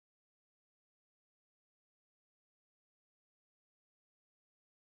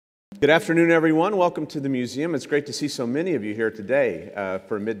Good afternoon, everyone. Welcome to the museum. It's great to see so many of you here today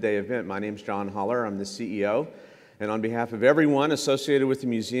for a midday event. My name's John Holler. I'm the CEO. And on behalf of everyone associated with the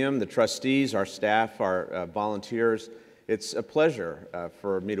museum, the trustees, our staff, our volunteers, it's a pleasure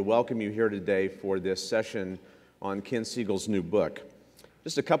for me to welcome you here today for this session on Ken Segall's new book.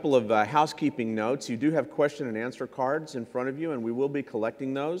 Just a couple of housekeeping notes. You do have question and answer cards in front of you, and we will be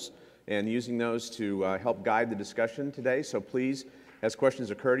collecting those and using those to help guide the discussion today. So please, as questions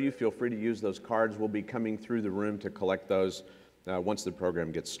occur to you, feel free to use those cards. We'll be coming through the room to collect those once the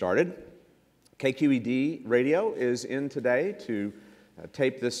program gets started. KQED Radio is in today to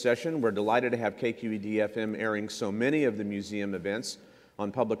tape this session. We're delighted to have KQED-FM airing so many of the museum events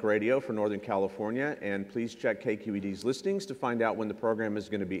on public radio for Northern California, and please check KQED's listings to find out when the program is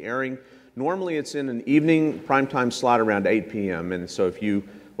going to be airing. Normally it's in an evening primetime slot around 8 p.m., and so if you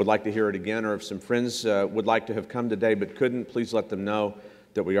would like to hear it again, or if some friends would like to have come today but couldn't, please let them know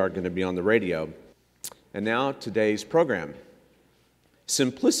that we are going to be on the radio. And now, today's program.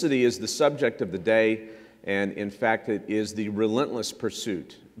 Simplicity is the subject of the day, and in fact, it is the relentless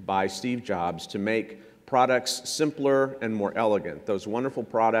pursuit by Steve Jobs to make products simpler and more elegant. Those wonderful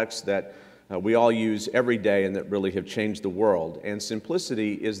products that we all use every day and that really have changed the world. And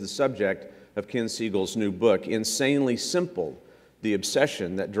simplicity is the subject of Ken Segall's new book, Insanely Simple: The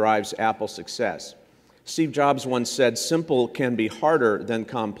Obsession That Drives Apple Success. Steve Jobs once said, "Simple can be harder than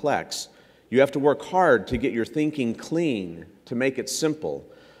complex. You have to work hard to get your thinking clean, to make it simple.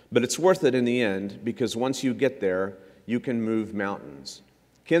 But it's worth it in the end, because once you get there, you can move mountains."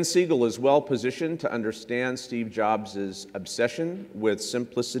 Ken Segall is well positioned to understand Steve Jobs' obsession with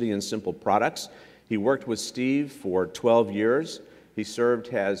simplicity and simple products. He worked with Steve for 12 years. He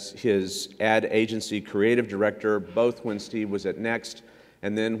served as his ad agency creative director, both when Steve was at Next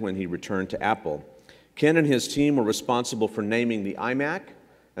and then when he returned to Apple. Ken and his team were responsible for naming the iMac,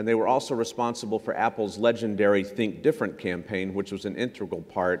 and they were also responsible for Apple's legendary Think Different campaign, which was an integral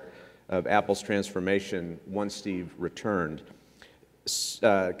part of Apple's transformation once Steve returned.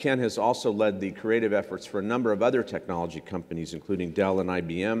 Ken has also led the creative efforts for a number of other technology companies, including Dell and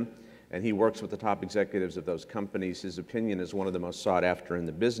IBM, and he works with the top executives of those companies. His opinion is one of the most sought after in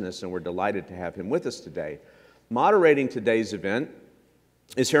the business, and we're delighted to have him with us today. Moderating today's event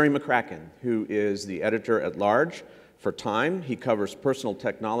is Harry McCracken, who is the editor-at-large for Time. He covers personal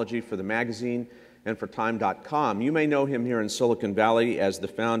technology for the magazine and for Time.com. You may know him here in Silicon Valley as the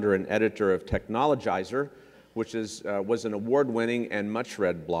founder and editor of Technologizer, which was an award-winning and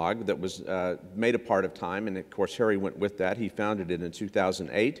much-read blog that was made a part of Time, and of course Harry went with that. He founded it in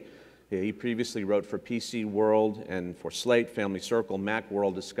 2008. He previously wrote for PC World and for Slate, Family Circle,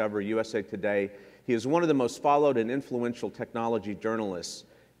 Macworld, Discover, USA Today. He is one of the most followed and influential technology journalists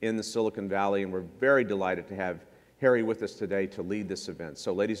in the Silicon Valley, and we're very delighted to have Harry with us today to lead this event.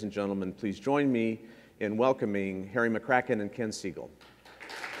 So ladies and gentlemen, please join me in welcoming Harry McCracken and Ken Segall.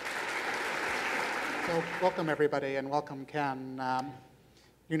 So welcome everybody, and welcome Ken.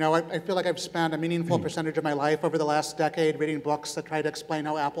 You know, I feel like I've spent a meaningful percentage of my life over the last decade reading books that try to explain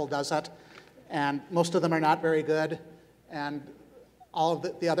how Apple does it, and most of them are not very good, and all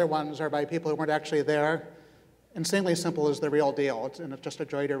of the other ones are by people who weren't actually there. Insanely Simple is the real deal, and it's just a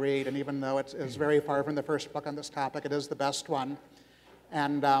joy to read, and even though it's very far from the first book on this topic, it is the best one.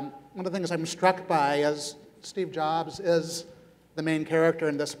 And one of the things I'm struck by is Steve Jobs is the main character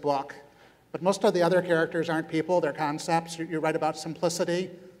in this book. But most of the other characters aren't people, they're concepts. You write about simplicity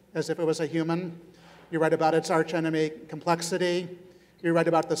as if it was a human. You write about its archenemy, complexity. You write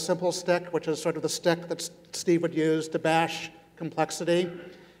about the simple stick, which is sort of the stick that Steve would use to bash complexity.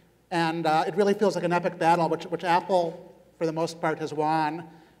 And it really feels like an epic battle, which Apple, for the most part, has won.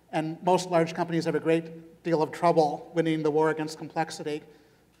 And most large companies have a great deal of trouble winning the war against complexity.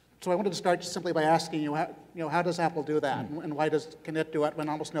 So I wanted to start just simply by asking you, how does Apple do that? And why can it do it when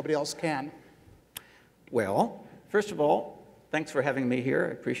almost nobody else can? Well, first of all, thanks for having me here.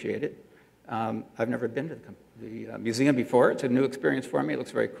 I appreciate it. I've never been to the museum before. It's a new experience for me. It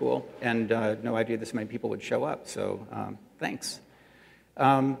looks very cool. And no idea this many people would show up. So thanks.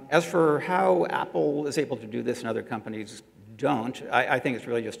 As for how Apple is able to do this and other companies don't, I think it's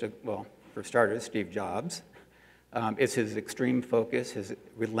really just well, for starters, Steve Jobs. It's his extreme focus, his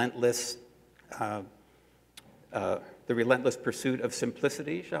relentless, the relentless pursuit of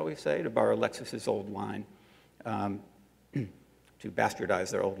simplicity, shall we say, to borrow Lexus's old line, to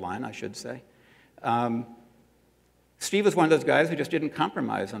bastardize their old line, I should say. Steve was one of those guys who just didn't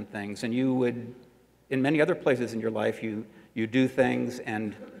compromise on things, and you would, in many other places in your life, you do things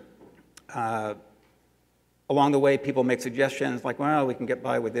and along the way, people make suggestions like, well, we can get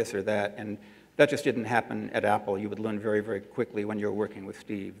by with this or that. And that just didn't happen at Apple. You would learn very, very quickly when you were working with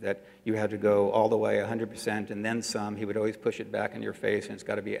Steve that you had to go all the way 100% and then some. He would always push it back in your face, and it's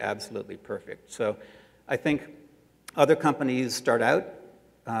got to be absolutely perfect. So I think other companies start out.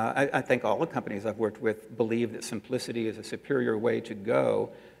 I think all the companies I've worked with believe that simplicity is a superior way to go,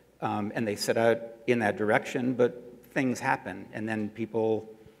 and they set out in that direction, but things happen. And then people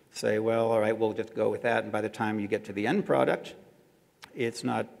say, well, all right, we'll just go with that. And by the time you get to the end product, it's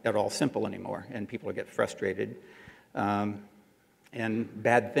not at all simple anymore, and people get frustrated. And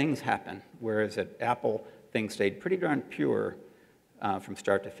bad things happen, whereas at Apple, things stayed pretty darn pure from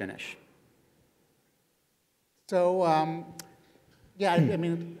start to finish. So, yeah, I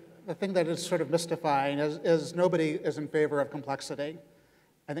mean, the thing that is sort of mystifying is nobody is in favor of complexity.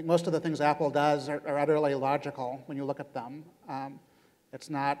 I think most of the things Apple does are utterly logical when you look at them. It's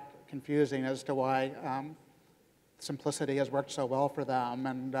not confusing as to why simplicity has worked so well for them.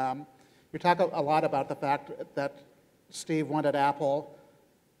 And you talk a lot about the fact that Steve wanted Apple,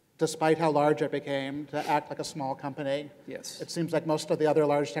 despite how large it became, to act like a small company. Yes. It seems like most of the other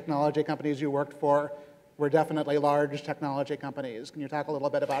large technology companies you worked for were definitely large technology companies. Can you talk a little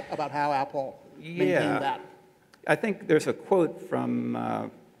bit about how Apple maintained that? I think there's a quote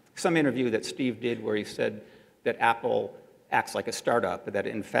from some interview that Steve did where he said that Apple acts like a startup, that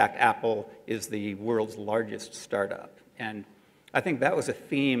in fact Apple is the world's largest startup. And I think that was a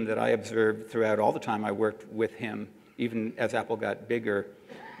theme that I observed throughout all the time I worked with him, even as Apple got bigger,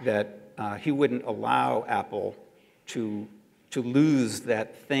 that he wouldn't allow Apple to lose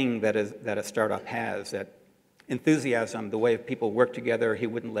that thing that a startup has, that enthusiasm, the way people work together. He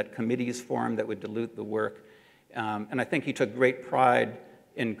wouldn't let committees form that would dilute the work. And I think he took great pride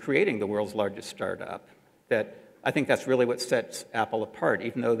in creating the world's largest startup. That I think that's really what sets Apple apart,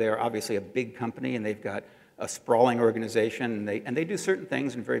 even though they're obviously a big company and they've got a sprawling organization, and they do certain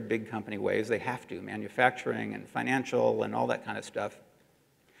things in very big company ways. They have to, manufacturing and financial and all that kind of stuff.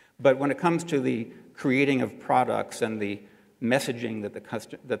 But when it comes to the creating of products and the messaging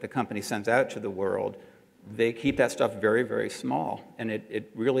that the company sends out to the world, they keep that stuff very, very small. And it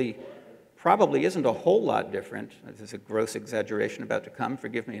really probably isn't a whole lot different. This is a gross exaggeration about to come,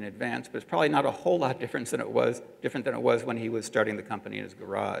 forgive me in advance, but it's probably not a whole lot different than it was when he was starting the company in his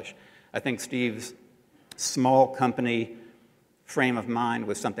garage. I think Steve's small company frame of mind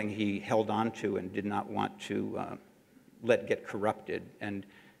was something he held on to and did not want to let get corrupted. And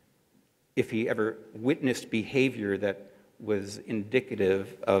if he ever witnessed behavior that was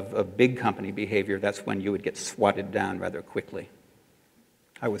indicative of a big company behavior, that's when you would get swatted down rather quickly.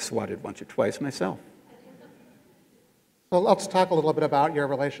 I was swatted once or twice myself. So let's talk a little bit about your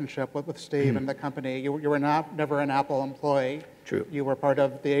relationship with Steve and the company. You were never an Apple employee. True. You were part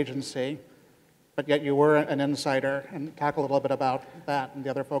of the agency, but yet you were an insider. And talk a little bit about that and the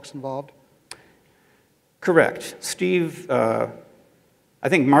other folks involved. Correct. Steve, I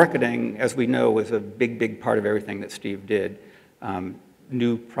think marketing, as we know, was a big, big part of everything that Steve did.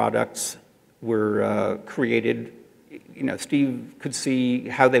 New products were created. You know, Steve could see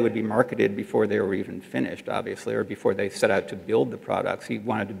how they would be marketed before they were even finished, obviously, or before they set out to build the products. He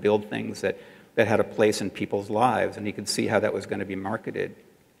wanted to build things that had a place in people's lives, and he could see how that was going to be marketed.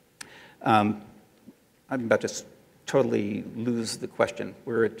 I'm about to totally lose the question.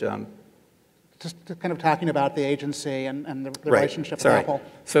 We're at... Just kind of talking about the agency and the Right. relationship Sorry. with Apple.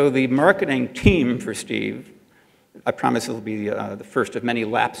 So the marketing team for Steve, I promise it will be the first of many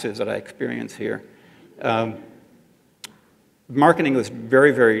lapses that I experience here. Marketing was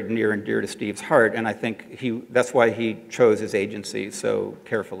very, very near and dear to Steve's heart, and I think that's why he chose his agency so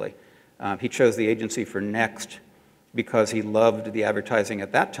carefully. He chose the agency for Next because he loved the advertising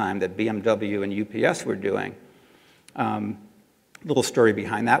at that time that BMW and UPS were doing. Little story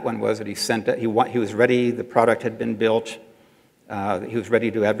behind that one was that he was ready, the product had been built, he was ready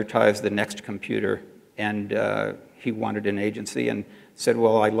to advertise the Next computer, and he wanted an agency and said,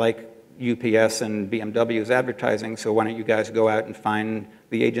 well, I like UPS and BMW's advertising, so why don't you guys go out and find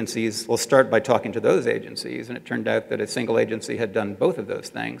the agencies? We'll start by talking to those agencies, and it turned out that a single agency had done both of those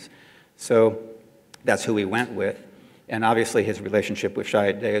things. So that's who we went with. And obviously his relationship with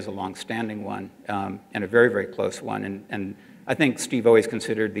Chiat Day is a long-standing one, and a very, very close one. And I think Steve always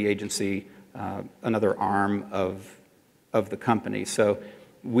considered the agency another arm of the company. So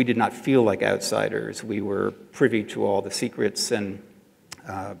we did not feel like outsiders. We were privy to all the secrets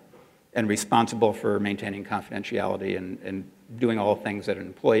and responsible for maintaining confidentiality and doing all things that an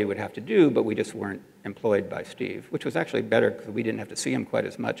employee would have to do, but we just weren't employed by Steve, which was actually better because we didn't have to see him quite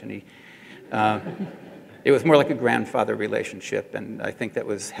as much. And it was more like a grandfather relationship, and I think that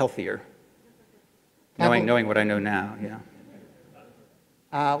was healthier. knowing what I know now, yeah.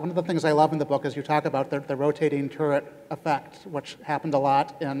 One of the things I love in the book is you talk about the rotating turret effect, which happened a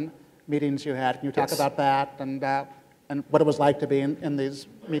lot in meetings you had. Can you talk Yes. about that and what it was like to be in these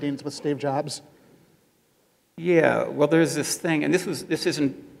meetings with Steve Jobs? Yeah, well, there's this thing, and this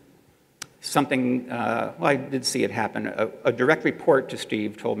isn't something, well, I did see it happen. A direct report to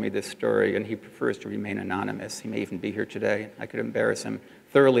Steve told me this story, and he prefers to remain anonymous. He may even be here today. I could embarrass him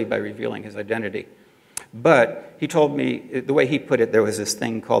thoroughly by revealing his identity. But he told me, the way he put it, there was this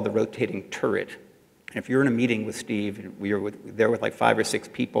thing called the rotating turret. And if you're in a meeting with Steve, and we were there with like 5 or 6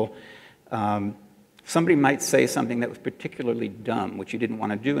 people, somebody might say something that was particularly dumb, which you didn't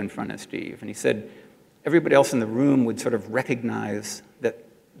want to do in front of Steve. And he said everybody else in the room would sort of recognize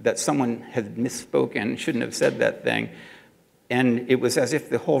that someone had misspoken, shouldn't have said that thing. And it was as if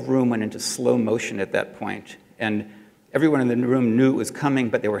the whole room went into slow motion at that point. And everyone in the room knew it was coming,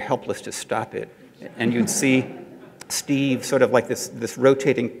 but they were helpless to stop it. And you'd see Steve sort of like this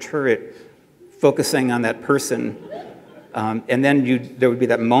rotating turret focusing on that person. And then there would be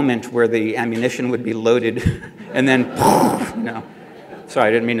that moment where the ammunition would be loaded, and then, no. Sorry,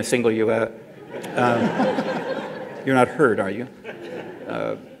 I didn't mean to single you out. You're not hurt, are you?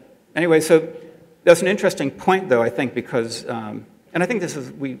 Anyway, so that's an interesting point, though, I think, because, and I think this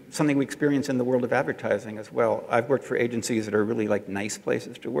is something we experience in the world of advertising as well. I've worked for agencies that are really like nice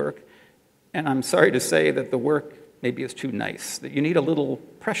places to work, and I'm sorry to say that the work maybe is too nice, that you need a little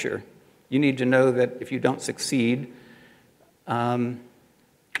pressure. You need to know that if you don't succeed,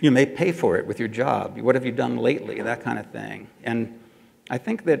 you may pay for it with your job. What have you done lately? That kind of thing. And I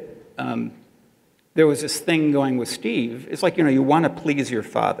think that there was this thing going with Steve. It's like, you want to please your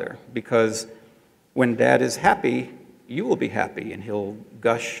father, because when Dad is happy, you will be happy, and he'll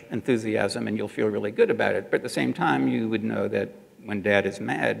gush enthusiasm, and you'll feel really good about it. But at the same time, you would know that when Dad is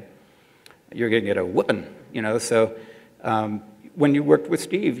mad, you're going to get a whooping, So when you worked with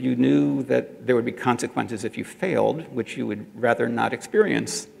Steve, you knew that there would be consequences if you failed, which you would rather not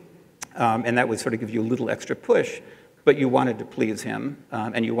experience. And that would sort of give you a little extra push. But you wanted to please him,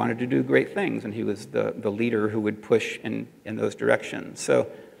 and you wanted to do great things, and he was the leader who would push in those directions. So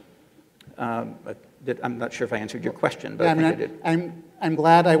I'm not sure if I answered your question, but yeah, I think I did. I'm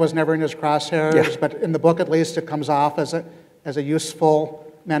glad I was never in his crosshairs, Yeah. but in the book at least it comes off as a useful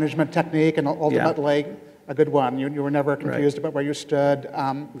management technique and ultimately a good one. You were never confused about where you stood.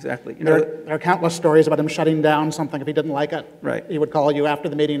 Exactly. There are countless stories about him shutting down something if he didn't like it. Right. He would call you after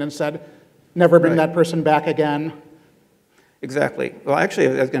the meeting and said, never bring that person back again. Exactly. Well, actually,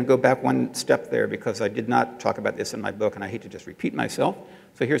 I was going to go back one step there, because I did not talk about this in my book, and I hate to just repeat myself.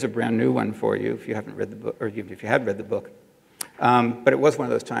 So here's a brand new one for you if you haven't read the book, or even if you had read the book. But it was one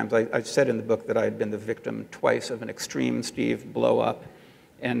of those times. I said in the book that I had been the victim twice of an extreme Steve blow-up.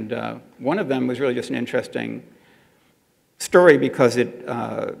 And one of them was really just an interesting story, because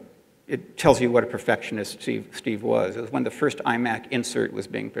it tells you what a perfectionist Steve was. It was when the first iMac insert was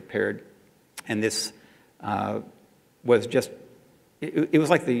being prepared, and this was just, it was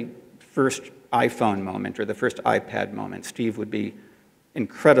like the first iPhone moment or the first iPad moment. Steve would be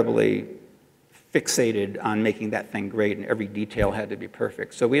incredibly fixated on making that thing great, and every detail had to be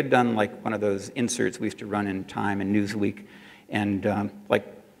perfect. So we had done like one of those inserts we used to run in Time and Newsweek, and like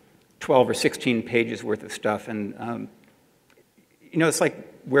 12 or 16 pages worth of stuff. And it's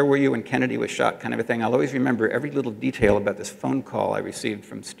like, where were you when Kennedy was shot kind of a thing. I'll always remember every little detail about this phone call I received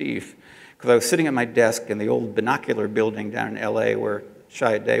from Steve, because I was sitting at my desk in the old Binocular building down in LA where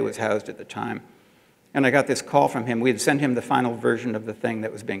Chiat Day was housed at the time. And I got this call from him. We had sent him the final version of the thing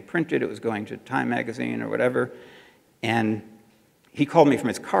that was being printed. It was going to Time magazine or whatever. And he called me from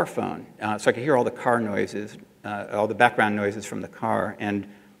his car phone, so I could hear all the car noises, all the background noises from the car. And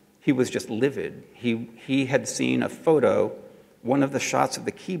he was just livid. He had seen a photo. One of the shots of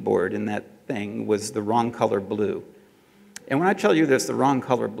the keyboard in that thing was the wrong color blue. And when I tell you there's the wrong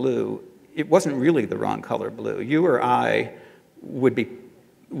color blue, it wasn't really the wrong color blue. You or I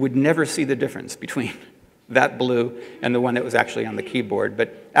would never see the difference between that blue and the one that was actually on the keyboard.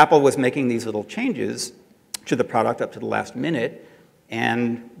 But Apple was making these little changes to the product up to the last minute,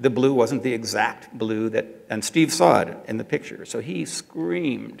 and the blue wasn't the exact blue and Steve saw it in the picture. So he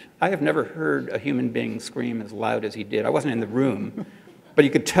screamed. I have never heard a human being scream as loud as he did. I wasn't in the room, but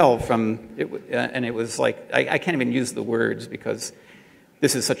you could tell from it, and it was like, I can't even use the words, because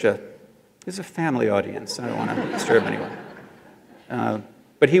this is a family audience. I don't want to disturb anyone.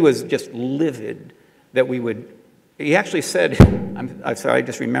 But he was just livid that he actually said, I'm sorry,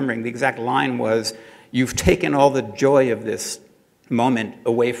 just remembering, the exact line was, "You've taken all the joy of this moment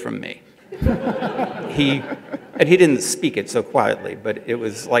away from me." And he didn't speak it so quietly, but it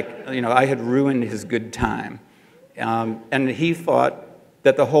was like, I had ruined his good time. And he thought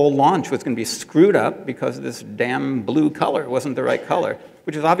that the whole launch was going to be screwed up because this damn blue color wasn't the right color,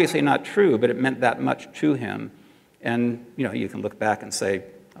 which is obviously not true, but it meant that much to him. And, you can look back and say,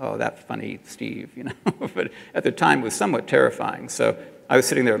 oh, that funny Steve, But at the time, it was somewhat terrifying. So I was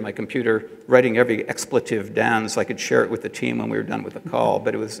sitting there at my computer writing every expletive down so I could share it with the team when we were done with the call.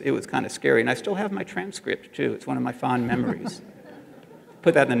 But it was kind of scary. And I still have my transcript, too. It's one of my fond memories.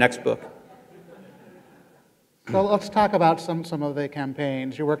 Put that in the next book. So let's talk about some of the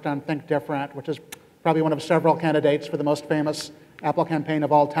campaigns. You worked on Think Different, which is probably one of several candidates for the most famous Apple campaign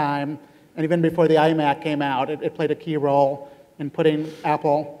of all time. And even before the iMac came out, it played a key role in putting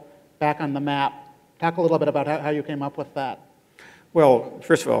Apple back on the map. Talk a little bit about how you came up with that. Well,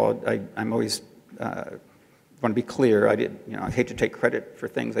 first of all, I'm always want to be clear. I hate to take credit for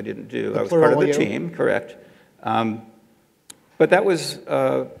things I didn't do. I was part of the team, correct. But that was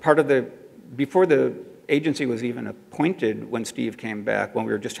part of before the agency was even appointed when Steve came back, when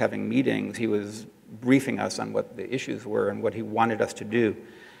we were just having meetings, he was briefing us on what the issues were and what he wanted us to do.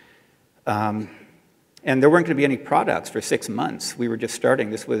 And there weren't going to be any products for 6 months. We were just starting.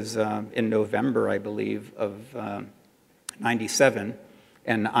 This was in November, I believe, of '97,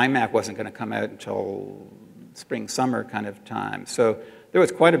 and iMac wasn't going to come out until spring, summer kind of time. So there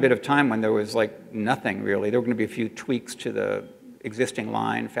was quite a bit of time when there was like nothing really. There were going to be a few tweaks to the existing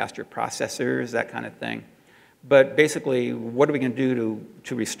line, faster processors, that kind of thing. But basically, what are we going to do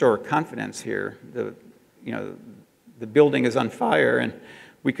to restore confidence here? The building is on fire, and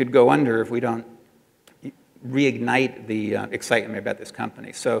we could go under if we don't reignite the excitement about this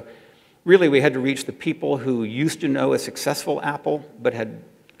company. So really, we had to reach the people who used to know a successful Apple, but had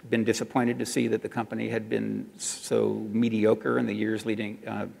been disappointed to see that the company had been so mediocre in the years leading,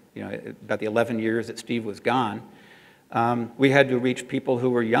 about the 11 years that Steve was gone. We had to reach people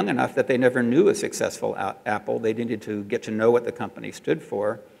who were young enough that they never knew a successful Apple. They needed to get to know what the company stood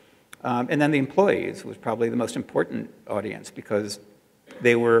for. And then the employees was probably the most important audience because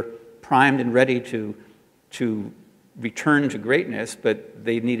they were primed and ready to return to greatness, but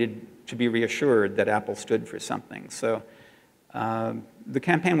they needed to be reassured that Apple stood for something. So the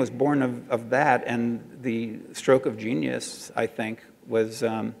campaign was born of that, and the stroke of genius, I think, was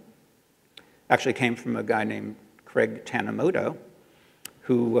actually came from a guy named Craig Tanimoto,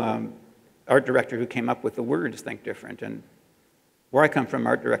 who, art director who came up with the words Think Different. And where I come from,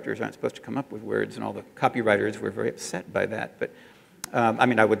 art directors aren't supposed to come up with words, and all the copywriters were very upset by that. But I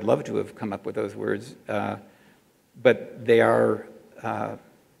mean, I would love to have come up with those words, but they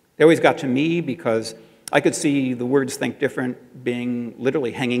always got to me because I could see the words Think Different being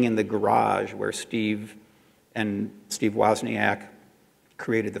literally hanging in the garage where Steve Wozniak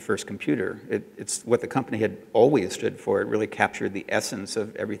created the first computer. It's what the company had always stood for. It really captured the essence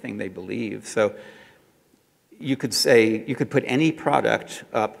of everything they believed. So you could put any product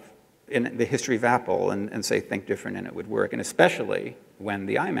up in the history of Apple and say Think Different, and it would work. And especially when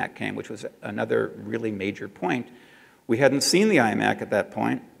the iMac came, which was another really major point. We hadn't seen the iMac at that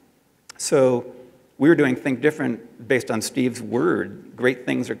point, so we were doing Think Different based on Steve's word. Great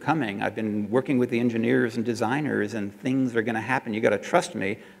things are coming. I've been working with the engineers and designers, and things are going to happen. You got to trust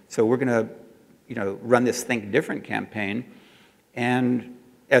me. So we're going to, run this Think Different campaign. And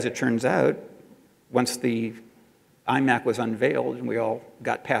as it turns out, once the iMac was unveiled and we all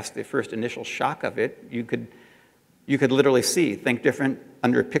got past the first initial shock of it, you could literally see Think Different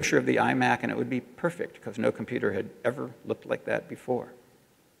under a picture of the iMac, and it would be perfect because no computer had ever looked like that before.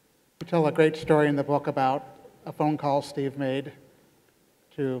 You tell a great story in the book about a phone call Steve made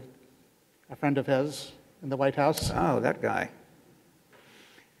to a friend of his in the White House. Oh, that guy.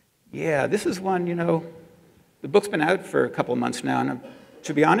 Yeah, this is one, the book's been out for a couple of months now, and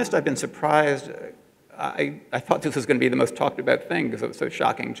to be honest, I've been surprised. I thought this was going to be the most talked about thing because it was so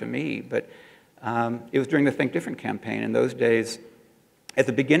shocking to me, but it was during the Think Different campaign. In those days, at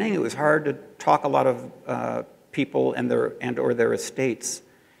the beginning, it was hard to talk a lot of people and or their estates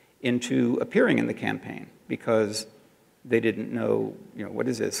into appearing in the campaign because they didn't know, what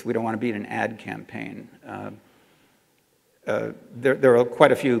is this? We don't want to be in an ad campaign. There are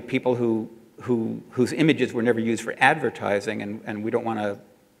quite a few people whose images were never used for advertising, and we don't want to,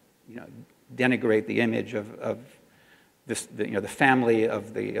 denigrate the image of this, the family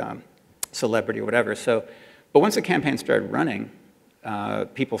of the celebrity or whatever. So, but once the campaign started running,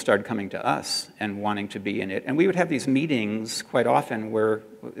 people started coming to us and wanting to be in it. And we would have these meetings quite often where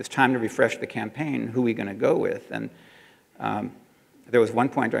it's time to refresh the campaign, who are we going to go with? And there was one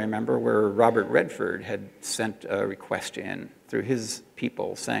point I remember where Robert Redford had sent a request in through his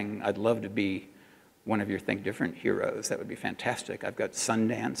people saying, I'd love to be one of your Think Different heroes. That would be fantastic. I've got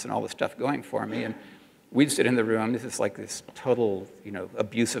Sundance and all this stuff going for me. And we'd sit in the room. This is like this total,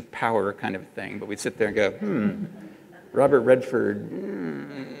 abuse of power kind of thing. But we'd sit there and go, Robert Redford,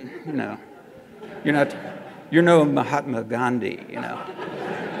 you're no Mahatma Gandhi,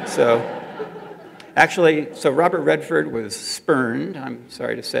 So so Robert Redford was spurned, I'm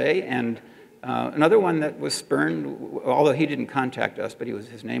sorry to say, and another one that was spurned, although he didn't contact us, but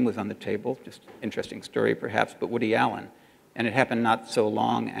his name was on the table, just interesting story perhaps, but Woody Allen. And it happened not so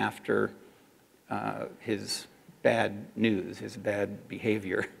long after his bad news, his bad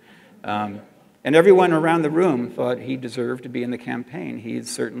behavior. And everyone around the room thought he deserved to be in the campaign.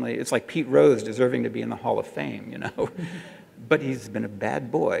 It's like Pete Rose deserving to be in the Hall of Fame, But he's been a bad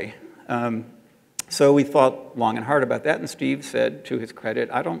boy. So we thought long and hard about that, and Steve said, to his credit,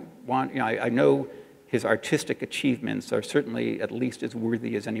 I don't want, I know his artistic achievements are certainly at least as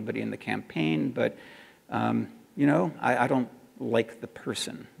worthy as anybody in the campaign, but, I don't like the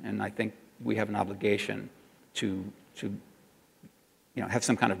person, and I think we have an obligation to have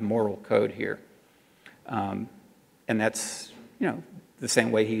some kind of moral code here. And that's, the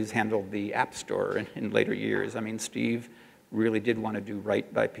same way he's handled the App Store in later years. I mean, Steve really did want to do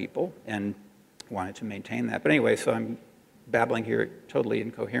right by people and wanted to maintain that. But anyway, so I'm babbling here totally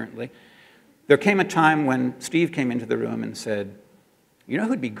incoherently. There came a time when Steve came into the room and said, you know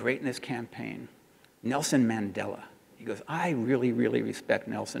who'd be great in this campaign? Nelson Mandela. He goes, I really, really respect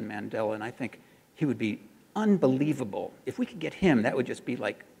Nelson Mandela, and I think he would be unbelievable. If we could get him, that would just be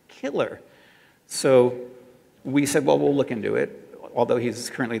like killer. So we said, well, we'll look into it. Although he's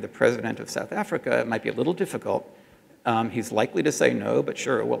currently the president of South Africa, it might be a little difficult. He's likely to say no, but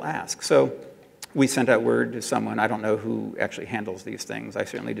sure, we'll ask. So we sent out word to someone. I don't know who actually handles these things. I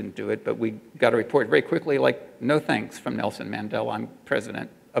certainly didn't do it, but we got a report very quickly, like, no thanks from Nelson Mandela. I'm president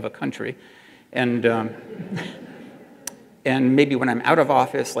of a country. And maybe when I'm out of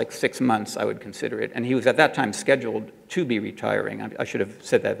office, like 6 months, I would consider it. And he was at that time scheduled to be retiring. I should have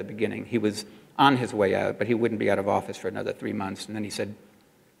said that at the beginning. He was on his way out, but he wouldn't be out of office for another 3 months. And then he said,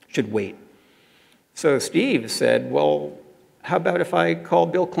 should wait. So Steve said, well, how about if I call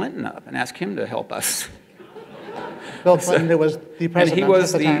Bill Clinton up and ask him to help us? Bill Clinton, who was the president and he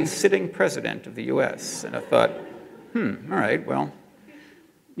was at the time. sitting president of the US. And I thought, all right, well,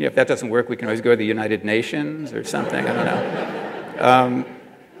 if that doesn't work, we can always go to the United Nations or something, I don't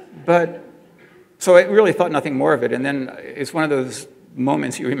know. So I really thought nothing more of it. And then it's one of those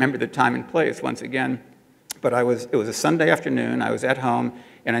moments you remember the time and place once again. But it was a Sunday afternoon, I was at home,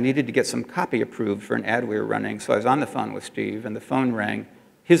 and I needed to get some copy approved for an ad we were running. So I was on the phone with Steve, and the phone rang.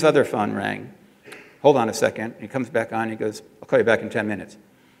 His other phone rang. Hold on a second. He comes back on, he goes, I'll call you back in 10 minutes.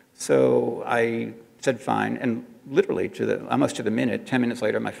 So I said, fine, and literally almost to the minute, 10 minutes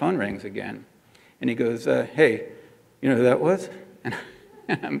later, my phone rings again. And he goes, hey, you know who that was? And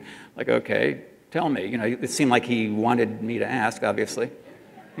I'm like, okay, tell me. It seemed like he wanted me to ask, obviously.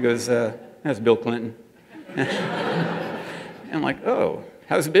 He goes, that's Bill Clinton. And I'm like, oh,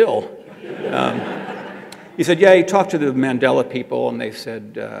 how's Bill? He said, yeah, he talked to the Mandela people, and they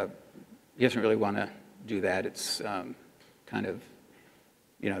said he doesn't really want to do that. It's kind of,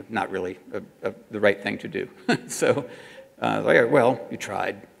 not really the right thing to do. So, well, you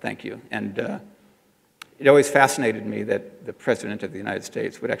tried, thank you. And it always fascinated me that the President of the United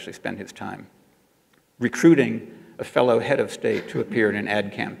States would actually spend his time recruiting a fellow head of state to appear in an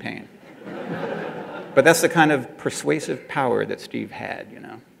ad campaign. But that's the kind of persuasive power that Steve had,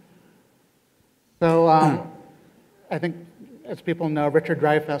 So I think, as people know, Richard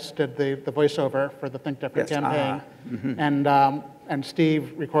Dreyfuss did the voiceover for the Think Different campaign. And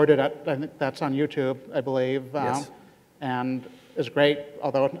Steve recorded it. I think that's on YouTube, I believe. Yes. And is great,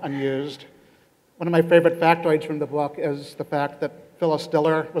 although unused. One of my favorite factoids from the book is the fact that Phyllis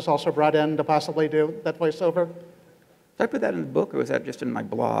Diller was also brought in to possibly do that voiceover. Did I put that in the book, or was that just in my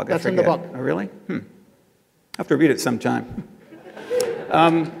blog? That's in the book. Oh, really? I'll have to read it sometime.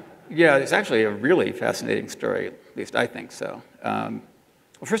 Yeah, it's actually a really fascinating story, at least I think so. Well,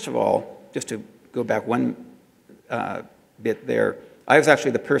 first of all, just to go back one bit there, I was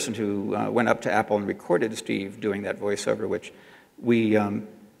actually the person who went up to Apple and recorded Steve doing that voiceover, which we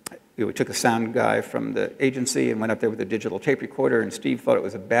took a sound guy from the agency and went up there with a digital tape recorder, and Steve thought it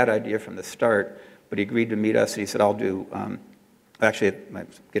was a bad idea from the start, but he agreed to meet us, and he said, I'll do, actually, I'm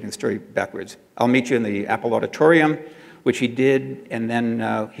getting the story backwards. I'll meet you in the Apple auditorium, which he did, and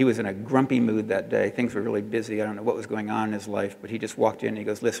then he was in a grumpy mood that day. Things were really busy. I don't know what was going on in his life, but he just walked in and he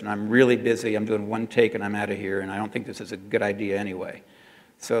goes, listen, I'm really busy. I'm doing one take and I'm out of here, and I don't think this is a good idea anyway.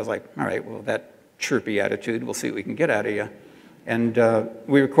 So I was like, all right, well, that chirpy attitude, we'll see what we can get out of you. And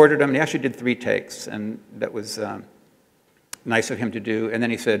we recorded him, and he actually did 3 takes, and that was nice of him to do. And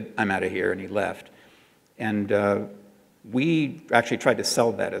then he said, "I'm out of here," and he left. And we actually tried to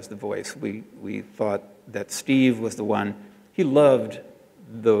sell that as the voice. We thought that Steve was the one. He loved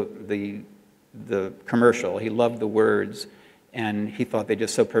the commercial. He loved the words, and he thought they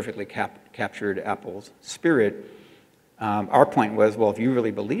just so perfectly captured Apple's spirit. Our point was, well, if you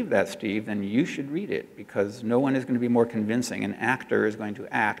really believe that, Steve, then you should read it, because no one is going to be more convincing. An actor is going to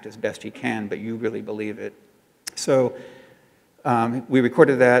act as best he can, but you really believe it. So we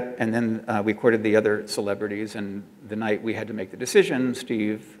recorded that, and then we recorded the other celebrities, and the night we had to make the decision,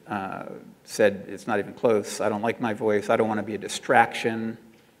 Steve said, "It's not even close. I don't like my voice. I don't want to be a distraction.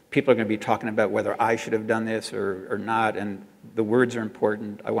 People are going to be talking about whether I should have done this or not, and the words are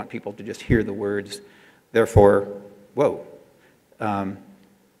important. I want people to just hear the words. Therefore,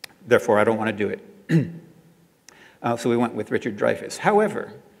 therefore I don't want to do it." So we went with Richard Dreyfuss.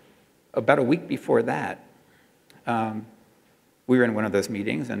 However, about a week before that, we were in one of those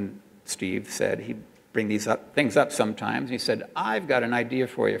meetings, and Steve said he'd bring these things up sometimes. He said, "I've got an idea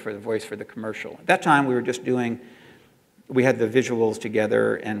for you for the voice for the commercial." At that time, we were just we had the visuals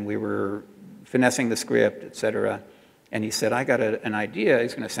together, and we were finessing the script, etc. And he said, "I got an idea.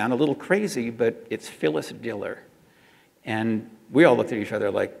 It's going to sound a little crazy, but it's Phyllis Diller." And we all looked at each other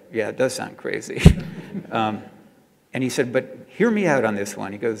like, "Yeah, it does sound crazy." And he said, "But hear me out on this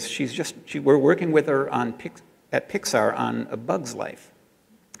one." He goes, we're working with her at Pixar on A Bug's Life.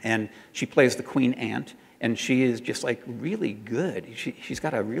 And she plays the Queen Ant, and she is just like really good. She's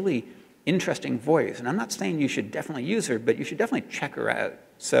got a really interesting voice. And I'm not saying you should definitely use her, but you should definitely check her out.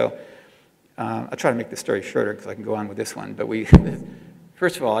 So I'll try to make the story shorter because I can go on with this one. But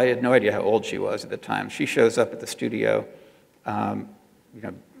first of all, I had no idea how old she was at the time. She shows up at the studio,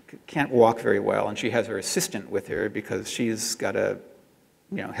 can't walk very well, and she has her assistant with her because she's got to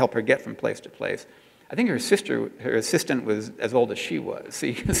help her get from place to place. I think her assistant was as old as she was. So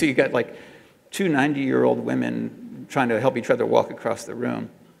you got like 2 90-year-old women trying to help each other walk across the room.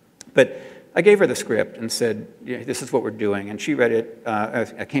 But I gave her the script and said, "This is what we're doing." And she read it.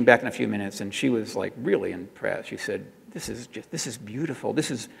 I came back in a few minutes, and she was like really impressed. She said, this is beautiful.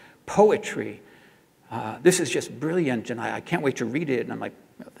 This is poetry. This is just brilliant, and I can't wait to read it." And I'm like,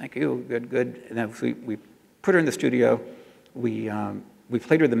 "Oh, thank you, good." And then we put her in the studio. We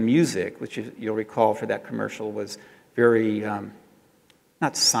played her the music, which you'll recall for that commercial was very,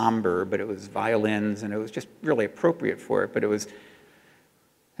 not somber, but it was violins, and it was just really appropriate for it. But it was,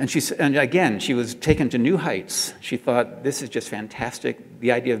 and again, she was taken to new heights. She thought, "This is just fantastic.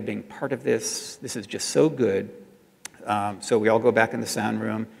 The idea of being part of this is just so good." So we all go back in the sound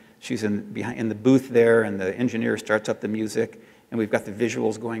room. She's in the booth there, and the engineer starts up the music, and we've got the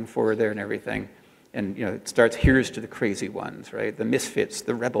visuals going for her there and everything. And it starts, "Here's to the crazy ones," right? The misfits,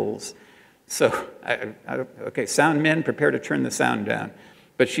 the rebels. So, okay, sound men, prepare to turn the sound down.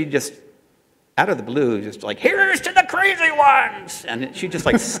 But she just, out of the blue, just like, "Here's to the crazy ones!" And she just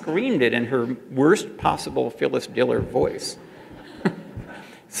like screamed it in her worst possible Phyllis Diller voice.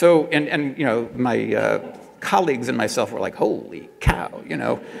 So, and my colleagues and myself were like, "Holy cow,"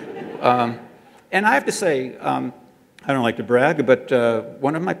 And I have to say, I don't like to brag, but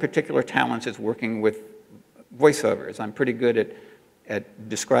one of my particular talents is working with voiceovers. I'm pretty good at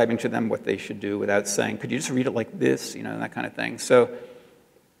describing to them what they should do without saying, "Could you just read it like this?" That kind of thing. So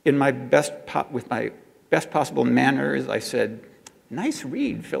with my best possible manners, I said, "Nice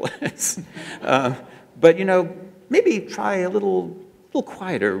read, Phyllis." But, maybe try a little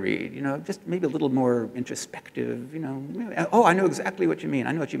quieter read, just maybe a little more introspective, "Oh, I know exactly what you mean.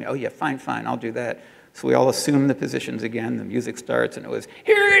 I know what you mean. Oh, yeah, fine, I'll do that." So we all assume the positions again. The music starts, and it was,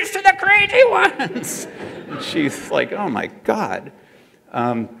 "Here's to the crazy ones!" And she's like, "Oh, my God."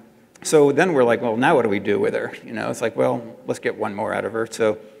 So then we're like, well, now what do we do with her? It's like, well, let's get one more out of her.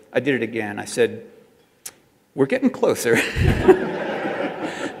 So I did it again. I said, "We're getting closer."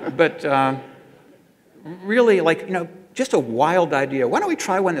 But really, just a wild idea. Why don't we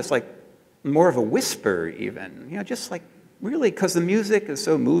try one that's like more of a whisper even? Just like really, because the music is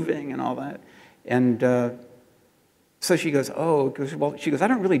so moving and all that. And so she goes, she goes, "I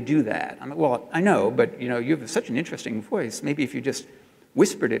don't really do that." I'm like, "Well, I know, but you have such an interesting voice. Maybe if you just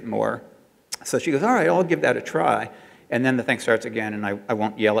whispered it more." So she goes, "All right, I'll give that a try." And then the thing starts again, and I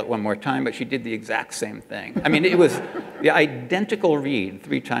won't yell it one more time, but she did the exact same thing. I mean, it was the identical read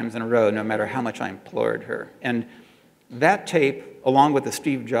 3 times in a row, no matter how much I implored her. And that tape, along with the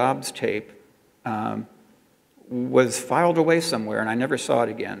Steve Jobs tape, was filed away somewhere, and I never saw it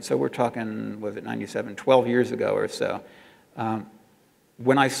again. So we're talking, was it 97, 12 years ago or so.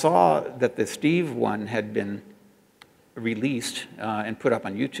 When I saw that the Steve one had been released and put up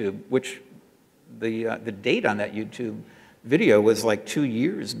on YouTube, which the date on that YouTube video was like 2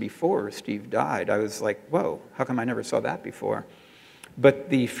 years before Steve died. I was like, whoa, how come I never saw that before? But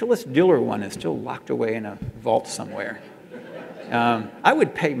the Phyllis Diller one is still locked away in a vault somewhere. I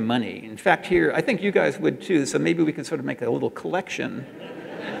would pay money. In fact, here, I think you guys would too, so maybe we could sort of make a little collection.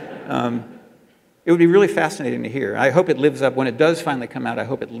 It would be really fascinating to hear. I hope it lives up, when it does finally come out, I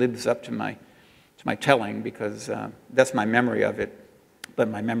hope it lives up to my telling, because that's my memory of it. But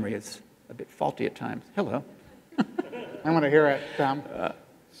my memory is a bit faulty at times. Hello. I want to hear it.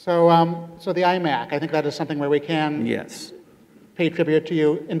 So the iMac, I think that is something where we can Yes. pay tribute to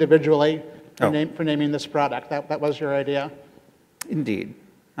you individually for, Oh. for naming this product. That was your idea. Indeed.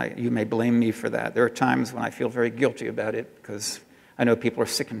 You may blame me for that. There are times when I feel very guilty about it because I know people are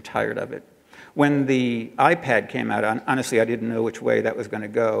sick and tired of it. When the iPad came out, honestly, I didn't know which way that was going to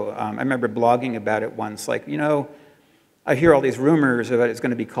go. I remember blogging about it once, like, I hear all these rumors about it's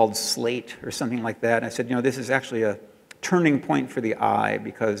going to be called Slate or something like that. And I said, this is actually a turning point for the I,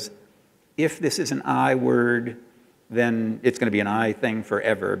 because if this is an I word, then it's going to be an I thing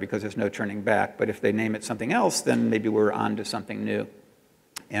forever because there's no turning back. But if they name it something else, then maybe we're on to something new.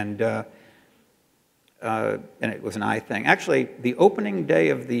 And it was an I thing. Actually, the opening day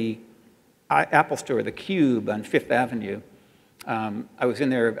of the Apple Store, the Cube on Fifth Avenue, I was in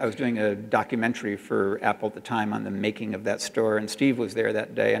there, I was doing a documentary for Apple at the time on the making of that store, and Steve was there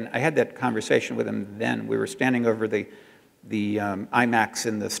that day, and I had that conversation with him then. We were standing over the iMacs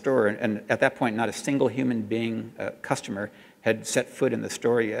in the store, and at that point, not a single human being, customer, had set foot in the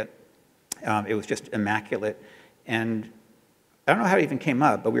store yet. It was just immaculate. And I don't know how it even came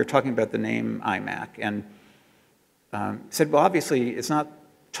up, but we were talking about the name iMac, and said, well, obviously, it's not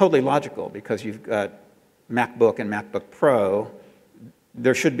totally logical because you've got MacBook and MacBook Pro.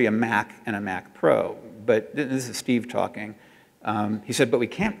 There should be a Mac and a Mac Pro. But this is Steve talking. He said, but we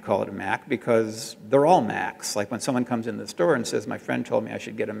can't call it a Mac because they're all Macs. Like when someone comes in the store and says, my friend told me I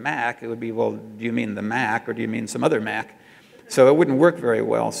should get a Mac, it would be, well, do you mean the Mac or do you mean some other Mac? So it wouldn't work very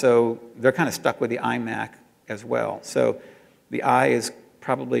well. So they're kind of stuck with the iMac as well. So the I is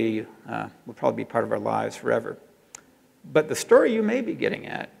probably, will probably be part of our lives forever. But the story you may be getting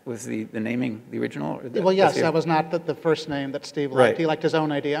at was the naming, the original? Or Well, yes, that was not the first name that Steve liked. Right. He liked his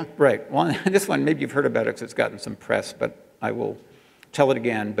own idea. Right. Well, this one, maybe you've heard about it because it's gotten some press, but I will tell it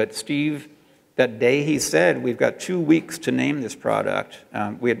again. But Steve, that day he said, we've got 2 weeks to name this product.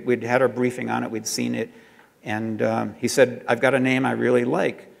 We'd had our briefing on it, we'd seen it, and he said, I've got a name I really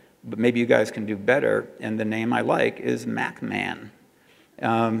like, but maybe you guys can do better, and the name I like is MacMan.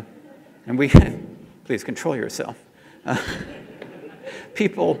 And we, please control yourself.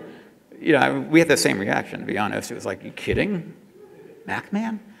 People, we had the same reaction, to be honest. It was like, you kidding?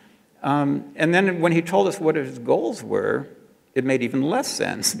 MacMan? And then when he told us what his goals were, it made even less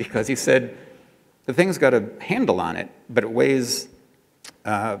sense because he said, the thing's got a handle on it, but it weighs,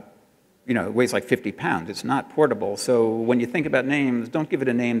 it weighs like 50 pounds. It's not portable. So when you think about names, don't give it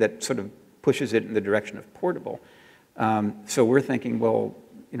a name that sort of pushes it in the direction of portable. So we're thinking, well,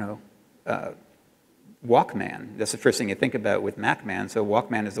 Walkman, that's the first thing you think about with MacMan. So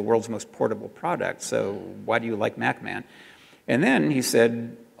Walkman is the world's most portable product. So why do you like MacMan? And then he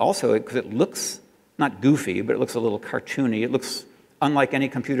said, also, because it looks not goofy, but it looks a little cartoony. It looks unlike any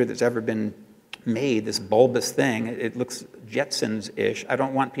computer that's ever been made, this bulbous thing. It looks Jetsons-ish. I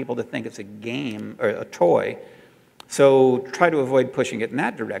don't want people to think it's a game or a toy. So try to avoid pushing it in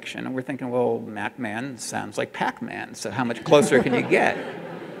that direction. And we're thinking, well, MacMan sounds like Pac-Man, so how much closer can you get?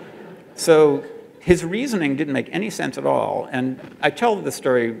 So his reasoning didn't make any sense at all. And I tell the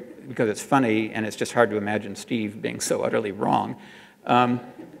story because it's funny, and it's just hard to imagine Steve being so utterly wrong.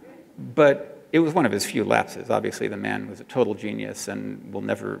 But it was one of his few lapses. Obviously, the man was a total genius, and we'll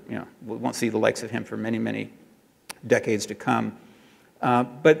never, we won't see the likes of him for many, many decades to come.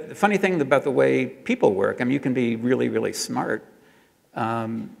 But the funny thing about the way people work, I mean, you can be really, really smart,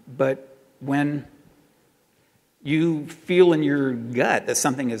 but when you feel in your gut that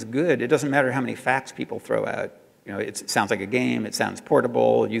something is good, it doesn't matter how many facts people throw out. It sounds like a game, it sounds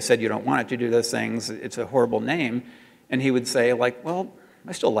portable, you said you don't want it to do those things, it's a horrible name. And he would say, like, well,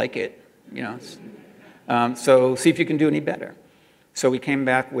 I still like it, so see if you can do any better. So we came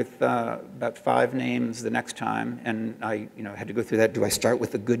back with about 5 names the next time, and I had to go through that. Do I start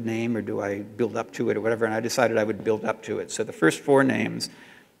with a good name, or do I build up to it, or whatever? And I decided I would build up to it. So the first 4 names,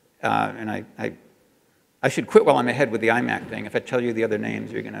 and I should quit while I'm ahead with the iMac thing. If I tell you the other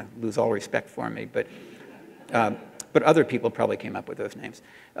names, you're going to lose all respect for me. But other people probably came up with those names.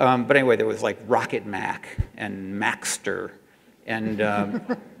 But anyway, there was like Rocket Mac and Macster, and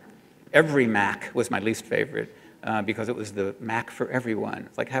Every Mac was my least favorite. because it was the Mac for everyone.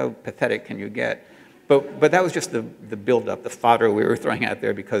 It's like, how pathetic can you get? But that was just the build-up, the fodder we were throwing out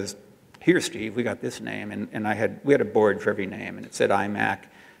there because, here, Steve, we got this name, and we had a board for every name, and it said iMac,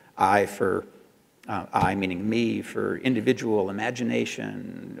 I for I meaning me, for individual,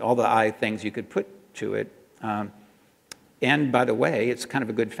 imagination, all the I things you could put to it. And by the way, it's kind of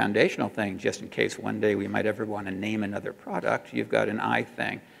a good foundational thing, just in case one day we might ever want to name another product. You've got an I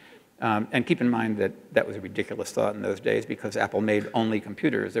thing. And keep in mind that that was a ridiculous thought in those days because Apple made only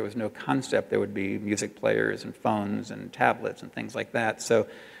computers. There was no concept there would be music players and phones and tablets and things like that. So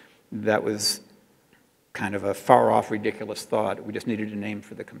that was kind of a far-off, ridiculous thought. We just needed a name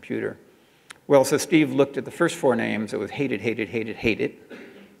for the computer. Well, so Steve looked at the first 4 names. It was hate it, hate it, hate it, hate it.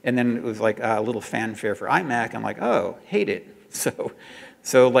 And then it was like a little fanfare for iMac. I'm like, oh, hate it.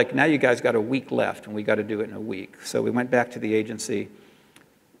 So like now you guys got a week left, and we got to do it in a week. So we went back to the agency,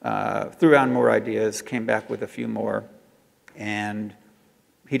 threw out more ideas, came back with a few more, and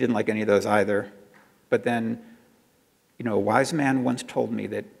he didn't like any of those either. But then, you know, a wise man once told me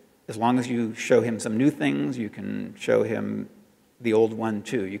that as long as you show him some new things, you can show him the old one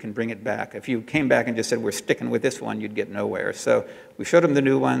too. You can bring it back. If you came back and just said, we're sticking with this one, you'd get nowhere. So we showed him the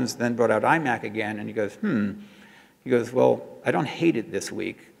new ones, then brought out iMac again, and he goes, He goes, well, I don't hate it this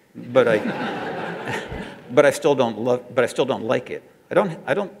week, but I still don't like it. I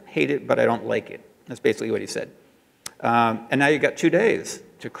don't hate it, but I don't like it. That's basically what he said. And now you've got 2 days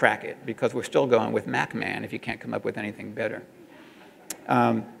to crack it, because we're still going with Mac Man if you can't come up with anything better.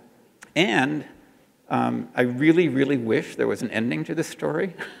 I really, really wish there was an ending to this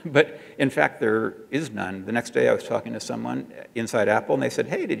story, but in fact, there is none. The next day, I was talking to someone inside Apple, and they said,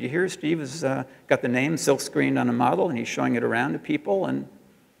 hey, did you hear Steve has got the name silk-screened on a model, and he's showing it around to people, and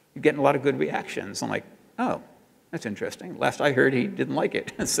you're getting a lot of good reactions. I'm like, oh, that's interesting. Last I heard, he didn't like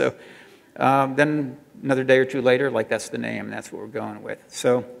it. So then another day or 2 later, like, that's the name, that's what we're going with.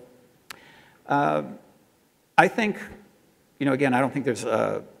 So I think, you know, again, I don't think there's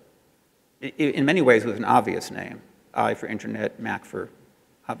in many ways, it was an obvious name. I for Internet, Mac for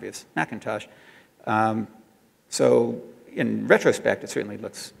obvious Macintosh. So in retrospect, it certainly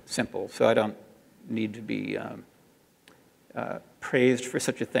looks simple. So I don't need to be praised for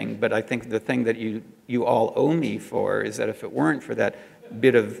such a thing. But I think the thing that you all owe me for is that if it weren't for that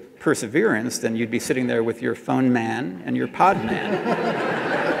bit of perseverance, then you'd be sitting there with your phone man and your pod man.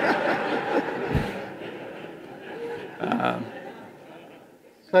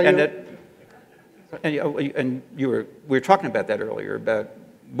 We were talking about that earlier, about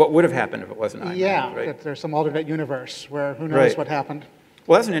what would have happened if it wasn't iMac, yeah, right? that there's some alternate universe where who knows what happened.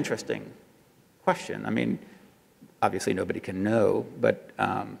 Well, that's an interesting question. I mean, obviously nobody can know, but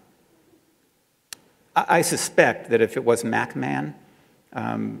I suspect that if it was Mac Man,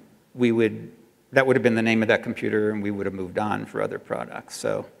 that would have been the name of that computer, and we would have moved on for other products.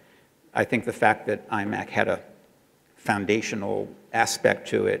 So I think the fact that iMac had a foundational aspect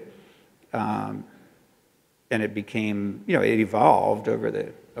to it, and it became, you know, it evolved over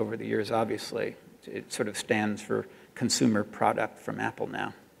the years, obviously. It sort of stands for consumer product from Apple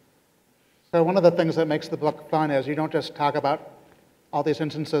now. So one of the things that makes the book fun is you don't just talk about all these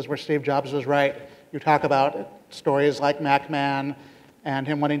instances where Steve Jobs was right. You talk about stories like Mac Man and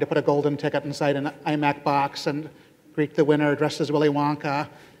him wanting to put a golden ticket inside an iMac box and greet the winner dressed as Willy Wonka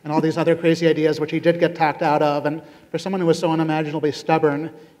and all these other crazy ideas which he did get talked out of. And for someone who was so unimaginably stubborn,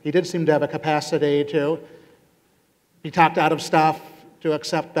 he did seem to have a capacity to be talked out of stuff, to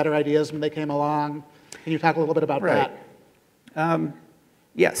accept better ideas when they came along. Can you talk a little bit about that?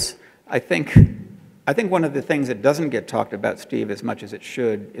 Yes. I think one of the things that doesn't get talked about Steve as much as it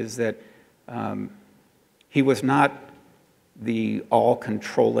should is that he was not the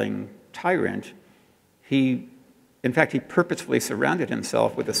all-controlling tyrant. In fact, he purposefully surrounded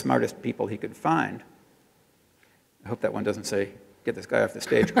himself with the smartest people he could find. I hope that one doesn't say, get this guy off the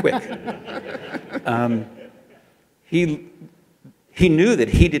stage quick. He knew that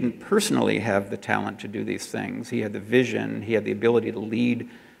he didn't personally have the talent to do these things. He had the vision, he had the ability to lead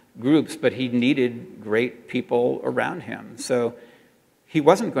groups, but he needed great people around him. So he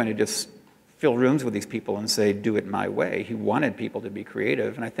wasn't going to just fill rooms with these people and say, do it my way. He wanted people to be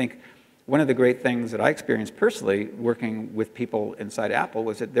creative. And I think one of the great things that I experienced personally working with people inside Apple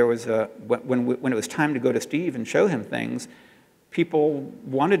was that there was when it was time to go to Steve and show him things, people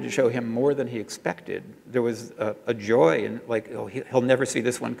wanted to show him more than he expected. There was a joy in, like, oh, he'll never see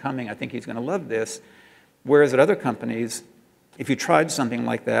this one coming. I think he's going to love this. Whereas at other companies, if you tried something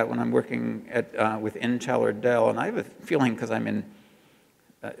like that, when I'm working with Intel or Dell, and I have a feeling because I'm in,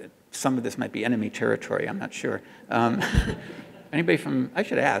 some of this might be enemy territory, I'm not sure. Anybody from, I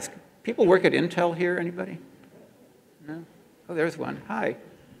should ask, people work at Intel here, anybody? No? Oh, there's one. Hi.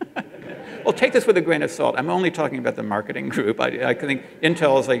 Well, take this with a grain of salt. I'm only talking about the marketing group. I think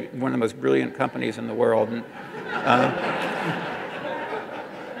Intel is like one of the most brilliant companies in the world. And,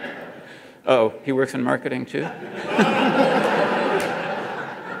 oh, he works in marketing too?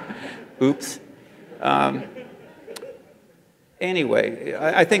 Oops. Anyway,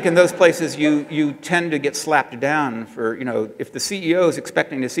 I think in those places you tend to get slapped down for, if the CEO is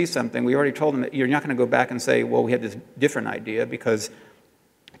expecting to see something, we already told them that you're not going to go back and say, well, we had this different idea, because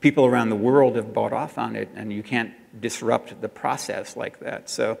people around the world have bought off on it, and you can't disrupt the process like that.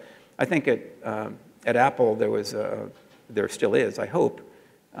 So I think at Apple there still is, I hope,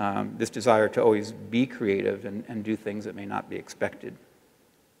 this desire to always be creative and do things that may not be expected.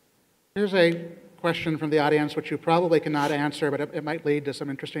 Here's a question from the audience which you probably cannot answer, but it might lead to some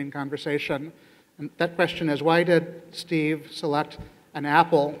interesting conversation. And that question is, why did Steve select an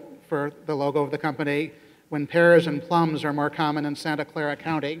apple for the logo of the company when pears and plums are more common in Santa Clara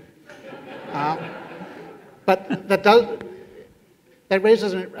County? But that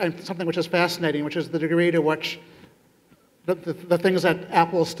raises something which is fascinating, which is the degree to which the things that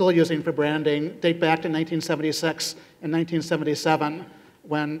Apple is still using for branding date back to 1976 and 1977,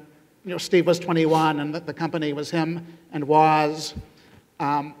 when Steve was 21 and the company was him and Woz.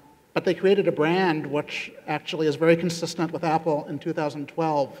 But they created a brand which actually is very consistent with Apple in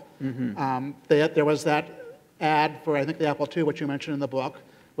 2012. Mm-hmm. There was that ad for, I think, the Apple II, which you mentioned in the book,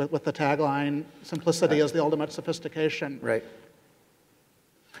 with the tagline, "Simplicity is the ultimate sophistication." Right.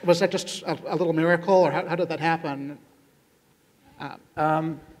 Was that just a little miracle, or how did that happen?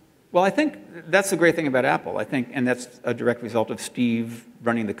 Well, I think that's the great thing about Apple. I think, and that's a direct result of Steve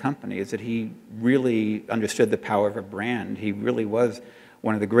running the company, is that he really understood the power of a brand. He really was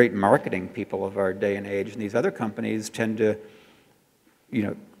one of the great marketing people of our day and age. And these other companies tend to,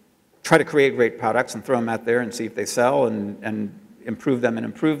 try to create great products and throw them out there and see if they sell and improve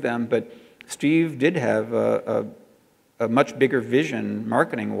them. But Steve did have a much bigger vision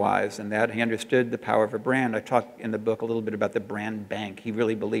marketing-wise than that. He understood the power of a brand. I talk in the book a little bit about the brand bank. He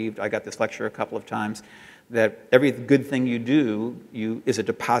really believed, I got this lecture a couple of times, that every good thing you do is a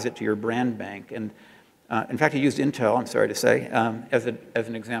deposit to your brand bank. And in fact, he used Intel, I'm sorry to say, as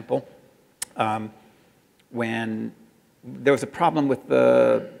an example. When there was a problem with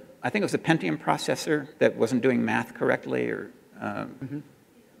I think it was the Pentium processor that wasn't doing math correctly, or I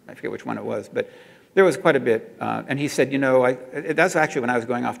forget which one it was, but there was quite a bit. And he said, that's actually when I was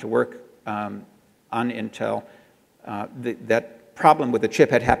going off to work on Intel. That problem with the chip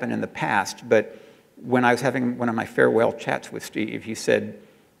had happened in the past, but when I was having one of my farewell chats with Steve, he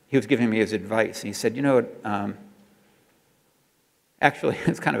was giving me his advice. And he said, actually,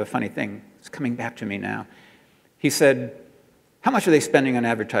 it's kind of a funny thing. It's coming back to me now. He said, how much are they spending on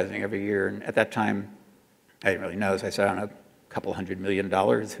advertising every year? And at that time, I didn't really know. So I said, I don't know, a couple $100 million.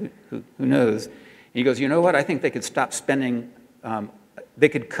 Who knows? And he goes, you know what? I think they could stop spending. They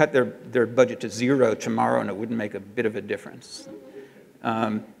could cut their budget to zero tomorrow, and it wouldn't make a bit of a difference.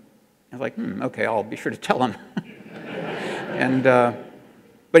 I was like, okay, I'll be sure to tell him.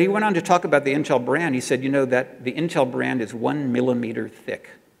 But he went on to talk about the Intel brand. He said, that the Intel brand is 1 millimeter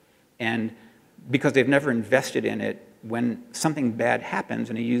thick. And because they've never invested in it, when something bad happens,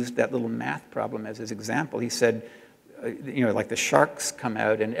 and he used that little math problem as his example, he said, like the sharks come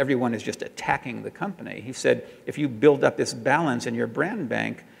out and everyone is just attacking the company. He said, if you build up this balance in your brand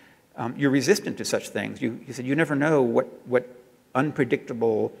bank, you're resistant to such things. He said, you never know what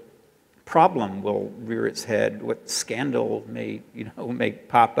unpredictable problem will rear its head, what scandal may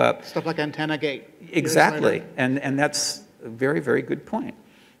pop up. Stuff like Antenna Gate. Exactly, and that's a very, very good point.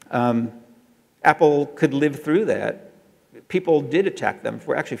 Apple could live through that. People did attack them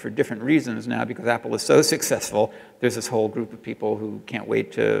for different reasons now, because Apple is so successful. There's this whole group of people who can't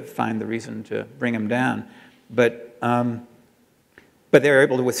wait to find the reason to bring them down. But they're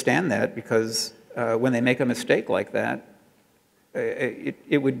able to withstand that, because when they make a mistake like that,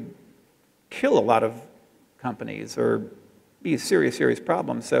 it would kill a lot of companies or be a serious, serious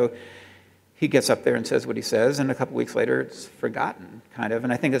problem. So he gets up there and says what he says, and a couple weeks later it's forgotten, kind of.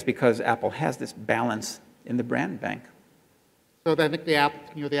 And I think that's because Apple has this balance in the brand bank. So I think the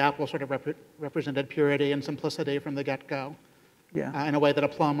apple sort of represented purity and simplicity from the get-go, in a way that a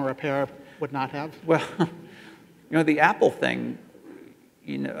plum or a pear would not have. Well, the Apple thing,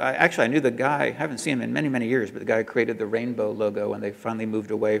 I knew the guy. I haven't seen him in many, many years, but the guy who created the rainbow logo, and they finally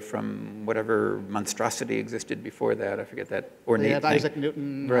moved away from whatever monstrosity existed before that. I forget that ornate thing. Isaac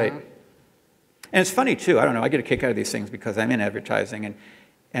Newton. Right. And it's funny, too. I don't know. I get a kick out of these things because I'm in advertising.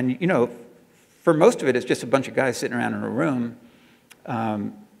 And for most of it, it's just a bunch of guys sitting around in a room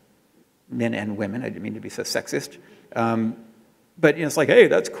men and women. I didn't mean to be so sexist. But it's like, hey,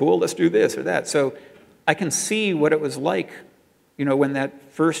 that's cool, let's do this or that. So I can see what it was like, when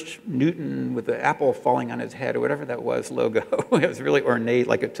that first Newton with the apple falling on his head or whatever that was logo, it was really ornate,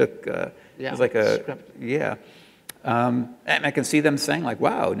 like it took, it was like script. yeah. And I can see them saying like,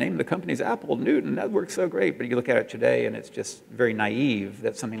 wow, name the company's Apple Newton, that works so great. But you look at it today and it's just very naive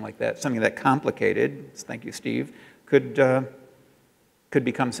that something like that, something that complicated, thank you, Steve, could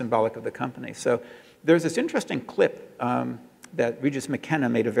become symbolic of the company. So there's this interesting clip that Regis McKenna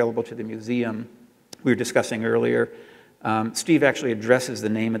made available to the museum we were discussing earlier. Steve actually addresses the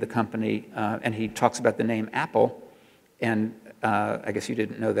name of the company, and he talks about the name Apple, and I guess you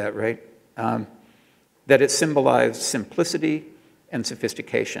didn't know that, right? That it symbolized simplicity and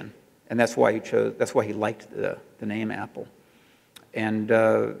sophistication, and that's why he liked the name Apple. And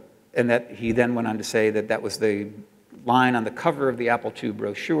that he then went on to say that that was the line on the cover of the Apple II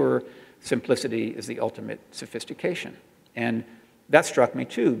brochure, simplicity is the ultimate sophistication. And that struck me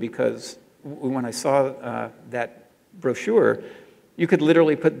too, because when I saw that brochure, you could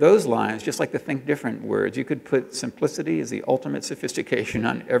literally put those lines, just like the Think Different words. You could put simplicity is the ultimate sophistication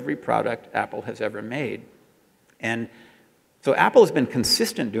on every product Apple has ever made. And so Apple has been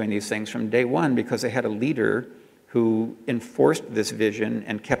consistent doing these things from day one because they had a leader who enforced this vision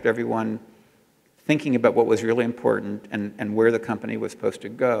and kept everyone thinking about what was really important and where the company was supposed to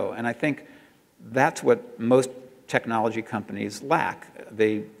go. And I think that's what most technology companies lack.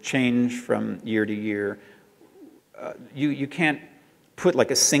 They change from year to year. You can't put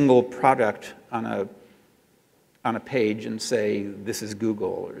like a single product on a page and say, this is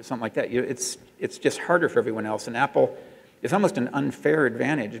Google or something like that. It's just harder for everyone else. And Apple is almost an unfair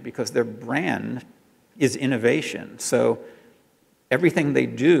advantage because their brand is innovation. So everything they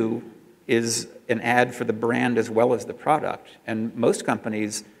do is an ad for the brand as well as the product. And most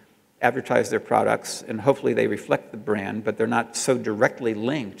companies advertise their products, and hopefully they reflect the brand, but they're not so directly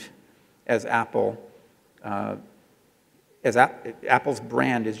linked as Apple. Apple's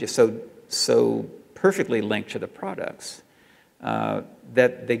brand is just so perfectly linked to the products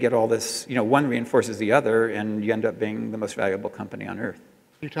that they get all this, one reinforces the other, and you end up being the most valuable company on earth.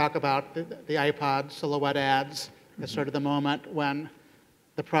 You talk about the iPod silhouette ads as sort of the moment when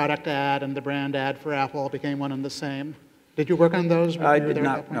the product ad and the brand ad for Apple became one and the same. Did you work on those? I did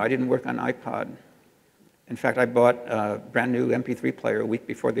not. No, I didn't work on iPod. In fact, I bought a brand new MP3 player a week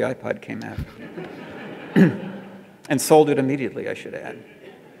before the iPod came out. And sold it immediately, I should add,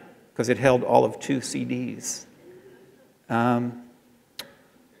 because it held all of 2 CDs.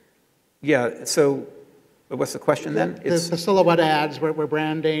 Yeah, so what's the question then? The silhouette ads were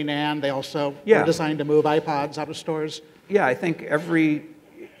branding, and they also were designed to move iPods out of stores. Yeah, I think every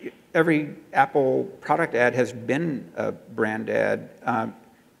Apple product ad has been a brand ad.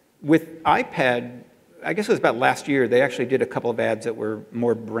 With iPad, I guess it was about last year, they actually did a couple of ads that were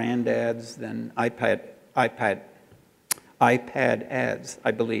more brand ads than iPad ads,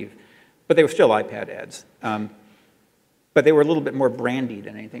 I believe. But they were still iPad ads. But they were a little bit more brandy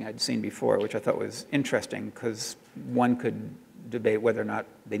than anything I'd seen before, which I thought was interesting because one could debate whether or not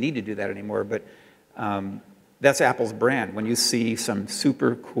they need to do that anymore. But that's Apple's brand. When you see some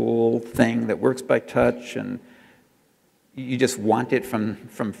super cool thing that works by touch and you just want it from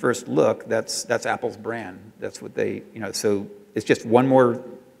first look, that's Apple's brand. That's what they, so it's just one more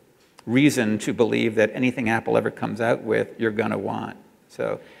reason to believe that anything Apple ever comes out with, you're going to want.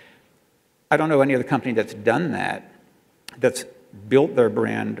 So I don't know any other company that's done that, that's built their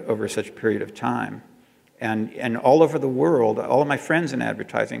brand over such a period of time. And all over the world, all of my friends in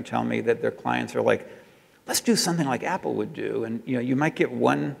advertising tell me that their clients are like, let's do something like Apple would do. And you might get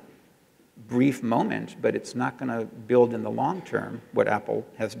one brief moment, but it's not going to build in the long term what Apple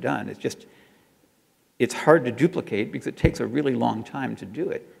has done. It's hard to duplicate because it takes a really long time to do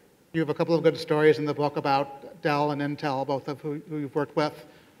it. You have a couple of good stories in the book about Dell and Intel, both of who you've worked with,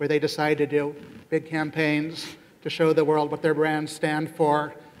 where they decide to do big campaigns to show the world what their brands stand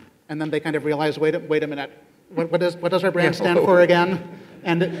for, and then they kind of realize, wait a minute, what does our brand stand for again?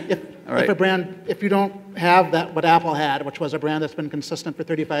 And if you don't have that, what Apple had, which was a brand that's been consistent for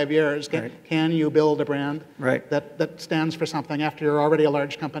 35 years, can you build a brand that stands for something after you're already a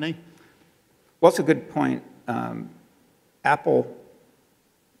large company? Well, that's a good point. Apple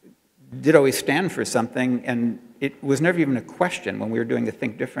did always stand for something, and it was never even a question when we were doing the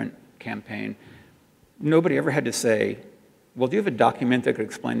Think Different campaign. Nobody ever had to say, well, do you have a document that could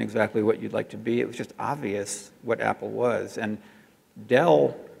explain exactly what you'd like to be? It was just obvious what Apple was. And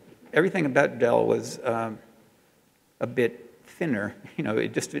Dell, everything about Dell was a bit thinner.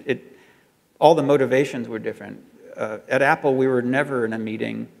 All the motivations were different. At Apple, we were never in a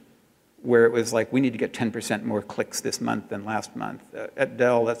meeting where it was like, we need to get 10% more clicks this month than last month. At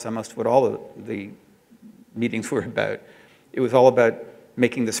Dell, that's almost what all of the meetings were about. It was all about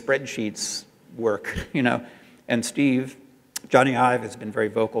making the spreadsheets work, you know. And Johnny Ive has been very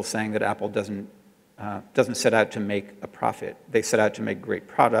vocal saying that Apple doesn't set out to make a profit. They set out to make great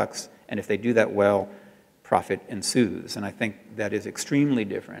products, and if they do that well, profit ensues. And I think that is extremely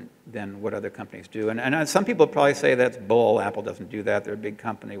different than what other companies do. And some people probably say that's bull, Apple doesn't do that, they're a big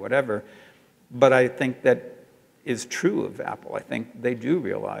company, whatever. But I think that is true of Apple. I think they do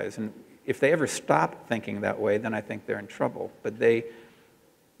realize, and if they ever stop thinking that way, then I think they're in trouble. But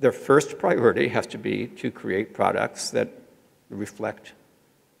their first priority has to be to create products that reflect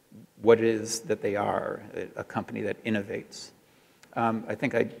what it is that they are, a company that innovates. I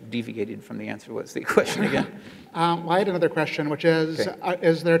think I deviated from the answer. What's the question again? Well, I had another question, which is, Okay.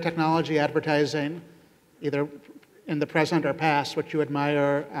 Is there technology advertising, either in the present or past, which you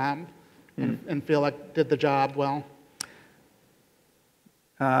admire and feel like did the job well?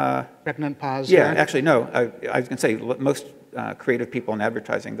 Pregnant pause. Yeah, there. actually, no. I was going to say, most creative people in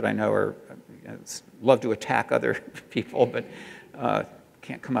advertising that I know love to attack other people, but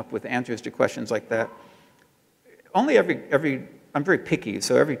can't come up with answers to questions like that. Only I'm very picky,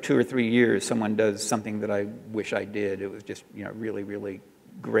 so every 2 or 3 years someone does something that I wish I did. It was just, really, really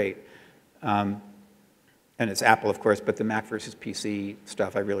great. And it's Apple, of course, but the Mac versus PC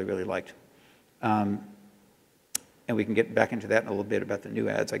stuff I really, really liked. And we can get back into that in a little bit about the new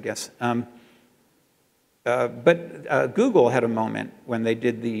ads, I guess. But Google had a moment when they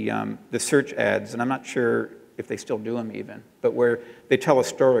did the search ads, and I'm not sure if they still do them even, but where they tell a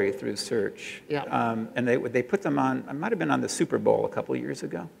story through search. Yeah. And they put them on, it might have been on the Super Bowl a couple of years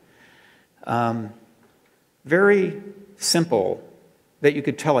ago. Very simple, that you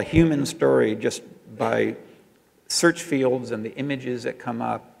could tell a human story just by search fields and the images that come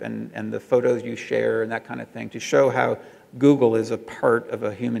up and the photos you share and that kind of thing, to show how Google is a part of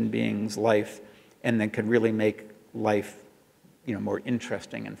a human being's life and then could really make life more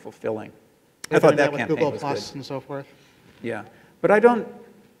interesting and fulfilling. I thought that with campaign Google was Plus good. and so forth. Yeah, but I don't,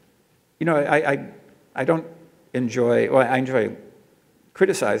 I don't enjoy, well, I enjoy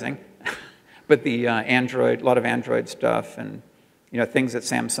criticizing, but the a lot of Android stuff and, things that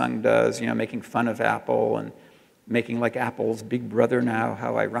Samsung does, making fun of Apple and making like Apple's big brother now,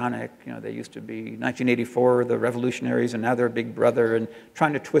 how ironic, they used to be 1984, the revolutionaries, and now they're big brother, and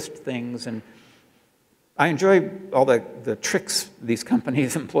trying to twist things. And I enjoy all the tricks these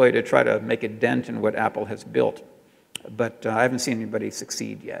companies employ to try to make a dent in what Apple has built, but I haven't seen anybody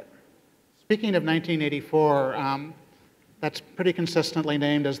succeed yet. Speaking of 1984, that's pretty consistently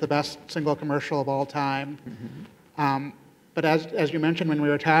named as the best single commercial of all time. Mm-hmm. But as you mentioned when we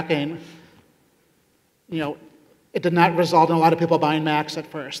were talking, it did not result in a lot of people buying Macs at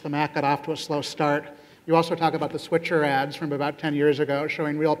first. The Mac got off to a slow start. You also talk about the switcher ads from about 10 years ago,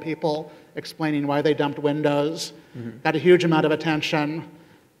 showing real people explaining why they dumped Windows. Mm-hmm. Got a huge amount of attention.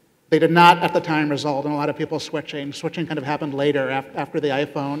 They did not, at the time, result in a lot of people switching. Switching kind of happened later, after the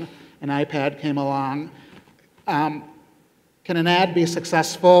iPhone and iPad came along. Can an ad be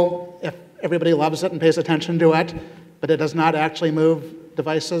successful if everybody loves it and pays attention to it, but it does not actually move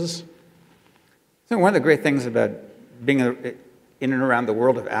devices? So one of the great things about being in and around the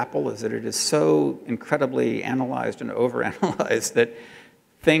world of Apple is that it is so incredibly analyzed and overanalyzed that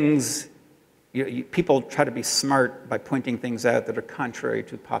things, people try to be smart by pointing things out that are contrary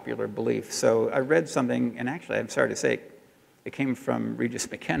to popular belief. So I read something, and actually I'm sorry to say it came from Regis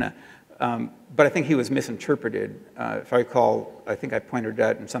McKenna, but I think he was misinterpreted. If I recall, I think I pointed it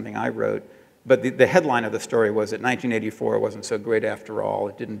out in something I wrote, but the headline of the story was that 1984 wasn't so great after all,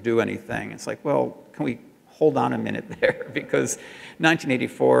 it didn't do anything. It's like, well, can we hold on a minute there? Because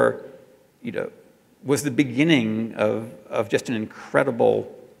 1984, was the beginning of just an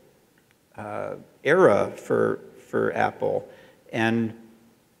incredible era for Apple. And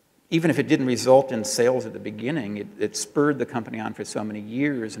even if it didn't result in sales at the beginning, it spurred the company on for so many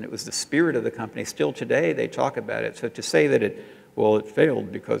years, and it was the spirit of the company. Still today, they talk about it. So to say that it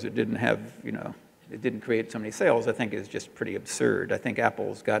failed because it didn't have, it didn't create so many sales, I think is just pretty absurd. I think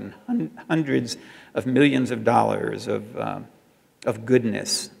Apple's gotten hundreds of millions of dollars of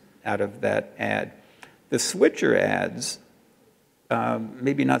goodness out of that ad. The switcher ads,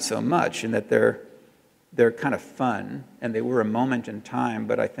 maybe not so much, in that they're kind of fun, and they were a moment in time,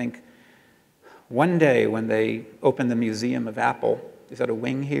 but I think one day when they open the Museum of Apple, is that a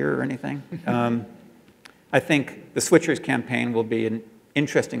wing here or anything? I think the Switchers campaign will be an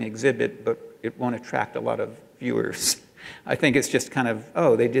interesting exhibit, but it won't attract a lot of viewers. I think it's just kind of,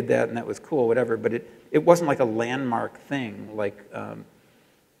 oh, they did that and that was cool, whatever, but it wasn't like a landmark thing like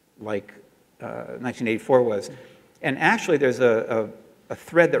like 1984 was. And actually, there's a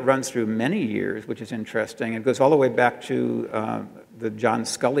thread that runs through many years, which is interesting. It goes all the way back to the John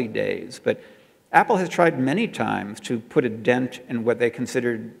Scully days. But Apple has tried many times to put a dent in what they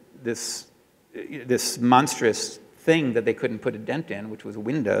considered this monstrous thing that they couldn't put a dent in, which was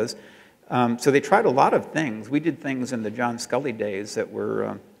Windows. So they tried a lot of things. We did things in the John Scully days that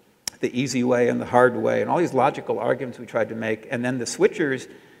were the easy way and the hard way, and all these logical arguments we tried to make. And then the switchers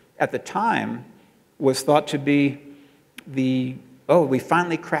at the time was thought to be oh, we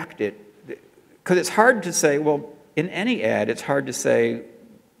finally cracked it. Because it's hard to say, well, in any ad, it's hard to say,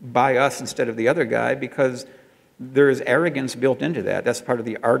 buy us instead of the other guy, because there is arrogance built into that. That's part of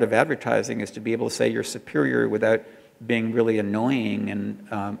the art of advertising, is to be able to say you're superior without being really annoying and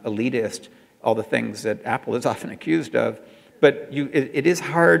elitist, all the things that Apple is often accused of. But it is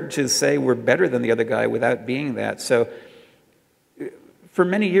hard to say we're better than the other guy without being that. So for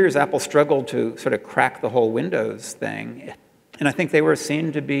many years, Apple struggled to sort of crack the whole Windows thing. And I think they were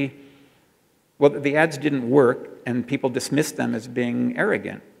seen to be, well, the ads didn't work, and people dismissed them as being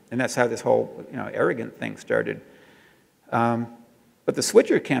arrogant. And that's how this whole arrogant thing started. But the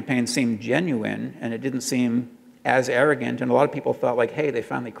switcher campaign seemed genuine, and it didn't seem as arrogant. And a lot of people thought, like, hey, they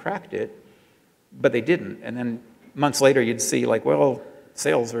finally cracked it. But they didn't. And then months later, you'd see, like, well,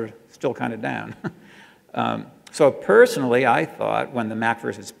 sales are still kind of down. So personally, I thought when the Mac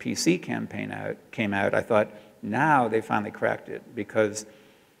versus PC campaign came out, I thought, now they finally cracked it. Because,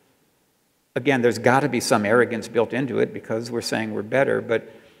 again, there's got to be some arrogance built into it, because we're saying we're better.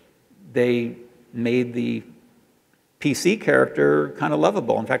 But they made the PC character kind of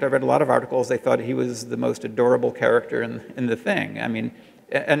lovable. In fact, I read a lot of articles. They thought he was the most adorable character in the thing. I mean,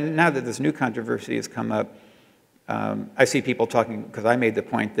 and now that this new controversy has come up, I see people talking, because I made the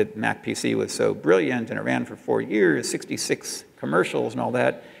point that Mac PC was so brilliant and it ran for 4 years, 66 commercials and all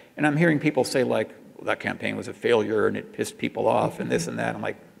that. And I'm hearing people say, like, well, that campaign was a failure and it pissed people off and this and that. I'm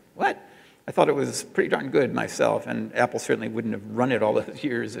like, what? I thought it was pretty darn good myself, and Apple certainly wouldn't have run it all those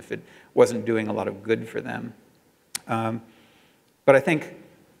years if it wasn't doing a lot of good for them. But I think,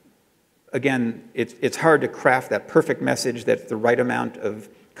 again, it's hard to craft that perfect message that's the right amount of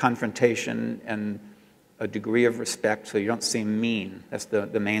confrontation and a degree of respect so you don't seem mean. That's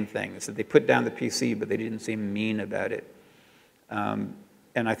the main thing, is that they put down the PC, but they didn't seem mean about it. And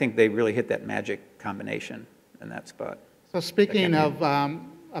I think they really hit that magic combination in that spot. So speaking of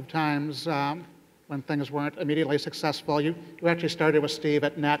times when things weren't immediately successful, you actually started with Steve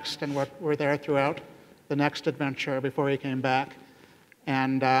at Next and were there throughout the Next adventure before he came back.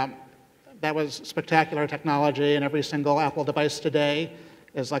 And that was spectacular technology, and every single Apple device today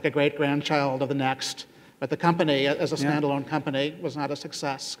is like a great-grandchild of the Next. But the company, as a standalone company, was not a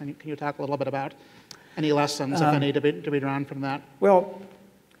success. Can you talk a little bit about any lessons, if any, to be drawn from that? Well,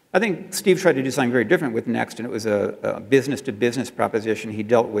 I think Steve tried to do something very different with Next, and it was a business-to-business proposition. He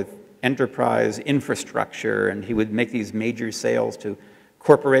dealt with enterprise infrastructure, and he would make these major sales to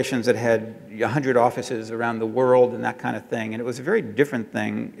corporations that had 100 offices around the world and that kind of thing. And it was a very different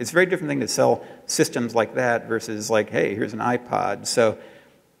thing. It's a very different thing to sell systems like that versus like, hey, here's an iPod. So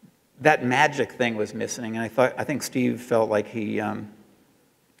that magic thing was missing, and I think Steve felt like he had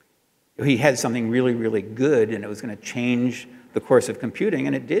something really, really good, and it was going to change the course of computing,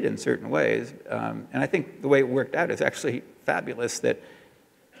 and it did in certain ways. And I think the way it worked out is actually fabulous, that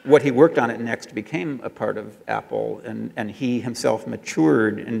what he worked on at Next became a part of Apple, and he himself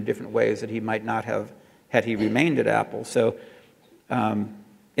matured in different ways that he might not have had he remained at Apple. So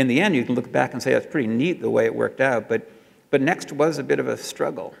in the end, you can look back and say that's pretty neat the way it worked out, but Next was a bit of a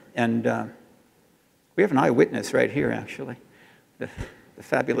struggle. And we have an eyewitness right here, actually, the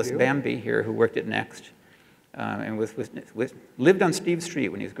fabulous Bambi here, who worked at Next. And lived on Steve Street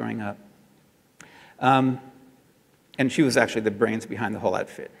when he was growing up. And she was actually the brains behind the whole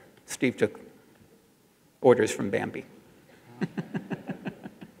outfit. Steve took orders from Bambi.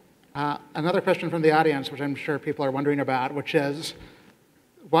 Another question from the audience, which I'm sure people are wondering about, which is,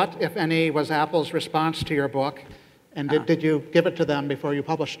 what, if any, was Apple's response to your book? And did you give it to them before you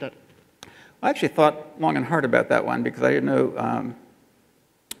published it? I actually thought long and hard about that one, because I didn't know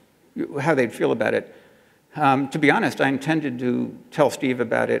how they'd feel about it. To be honest, I intended to tell Steve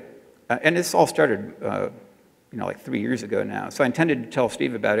about it, and this all started, like 3 years ago now. So I intended to tell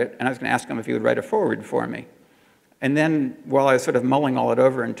Steve about it, and I was going to ask him if he would write a foreword for me. And then, while I was sort of mulling all it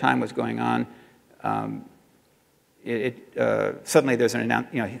over and time was going on, suddenly there's an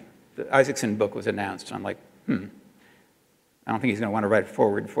announcement. The Isaacson book was announced, and I'm like, I don't think he's going to want to write a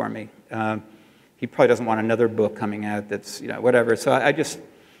foreword for me. He probably doesn't want another book coming out that's, whatever. So I just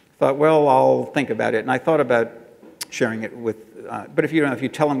thought, well, I'll think about it. And I thought about sharing it with but if you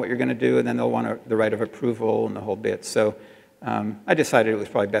tell them what you're going to do, and then they'll want the right of approval and the whole bit. So I decided it was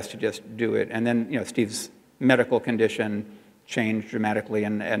probably best to just do it. And then Steve's medical condition changed dramatically,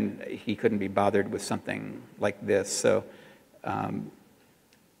 and he couldn't be bothered with something like this. So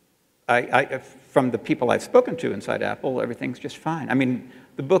from the people I've spoken to inside Apple, everything's just fine. I mean,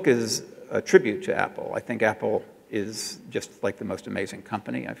 the book is a tribute to Apple. I think Apple is just like the most amazing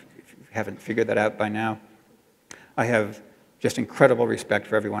company. If you haven't figured that out by now, I have just incredible respect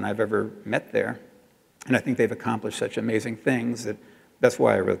for everyone I've ever met there. And I think they've accomplished such amazing things that's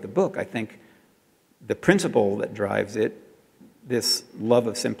why I wrote the book. I think the principle that drives it, this love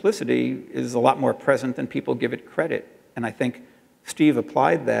of simplicity, is a lot more present than people give it credit. And I think Steve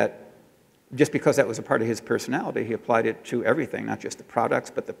applied that just because that was a part of his personality. He applied it to everything, not just the products,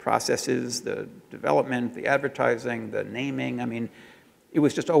 but the processes, the development, the advertising, the naming. I mean, it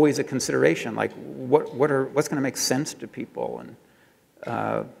was just always a consideration, like what's going to make sense to people,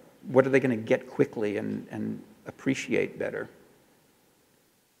 and what are they going to get quickly and appreciate better.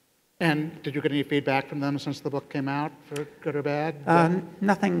 And did you get any feedback from them since the book came out, for good or bad?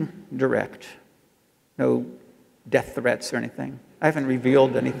 Nothing direct. No death threats or anything. I haven't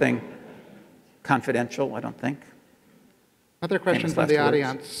revealed anything confidential, I don't think. Another question from the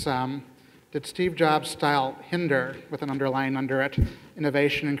audience. Did Steve Jobs' style hinder, with an underline under it,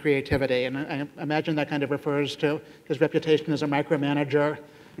 innovation and creativity? And I imagine that kind of refers to his reputation as a micromanager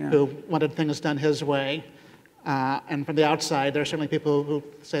who wanted things done his way. And from the outside, there are certainly people who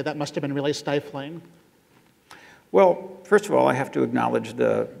say that must have been really stifling. Well, first of all, I have to acknowledge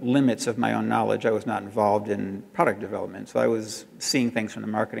the limits of my own knowledge. I was not involved in product development, so I was seeing things from the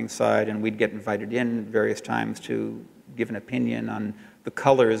marketing side, and we'd get invited in various times to give an opinion on the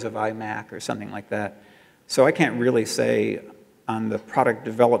colors of iMac or something like that. So I can't really say on the product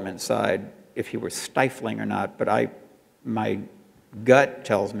development side if he was stifling or not, but my gut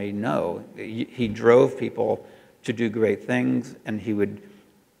tells me no. He drove people to do great things, and he would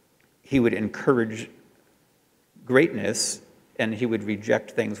encourage greatness, and he would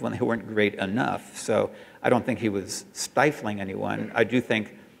reject things when they weren't great enough. So I don't think he was stifling anyone. I do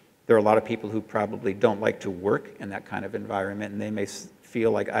think there are a lot of people who probably don't like to work in that kind of environment, and they may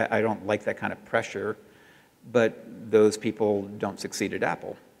feel like, I don't like that kind of pressure, but those people don't succeed at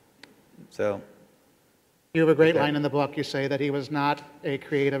Apple. So you have a great line in the book. You say that he was not a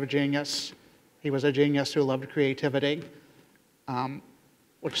creative genius. He was a genius who loved creativity.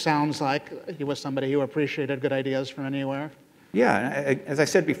 Which sounds like he was somebody who appreciated good ideas from anywhere. Yeah, as I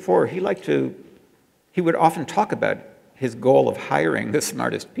said before, he would often talk about his goal of hiring the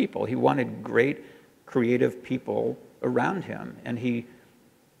smartest people. He wanted great, creative people around him, and he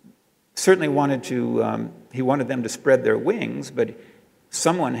certainly wanted them to spread their wings, but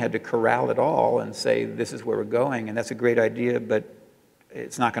someone had to corral it all and say, this is where we're going, and that's a great idea, but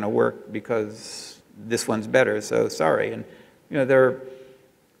it's not going to work because this one's better, so sorry. And there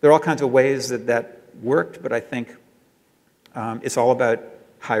are all kinds of ways that worked, but I think it's all about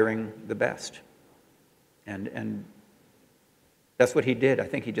hiring the best. And that's what he did. I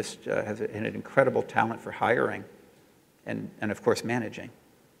think he just has an incredible talent for hiring and of course, managing.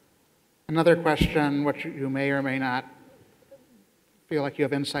 Another question, which you may or may not feel like you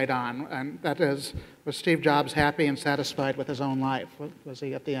have insight on, and that is, was Steve Jobs happy and satisfied with his own life? Was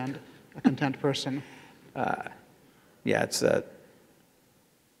he, at the end, a content person? Yeah,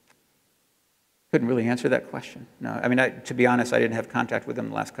 couldn't really answer that question. No, I mean, to be honest, I didn't have contact with him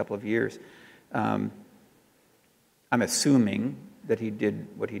the last couple of years. I'm assuming that he did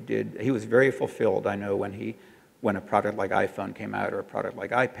what he did. He was very fulfilled, I know, when a product like iPhone came out or a product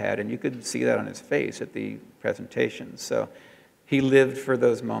like iPad, and you could see that on his face at the presentations. So he lived for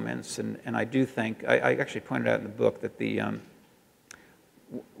those moments, and I do think, I actually pointed out in the book that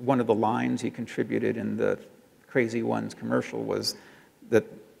one of the lines he contributed in the Crazy Ones commercial was that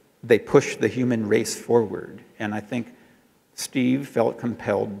they push the human race forward. And I think Steve felt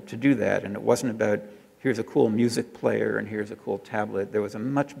compelled to do that. And it wasn't about, here's a cool music player and here's a cool tablet. There was a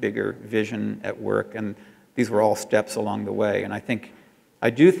much bigger vision at work, and these were all steps along the way. And I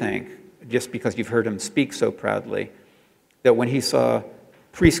do think, just because you've heard him speak so proudly, that when he saw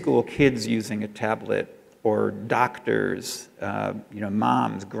preschool kids using a tablet, or doctors,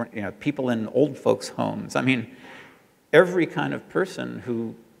 moms, people in old folks' homes, I mean, every kind of person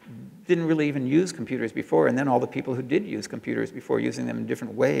who didn't really even use computers before, and then all the people who did use computers before, using them in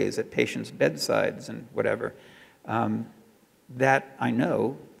different ways at patients' bedsides and whatever. That I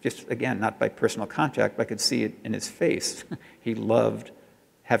know, just again, not by personal contact, but I could see it in his face. He loved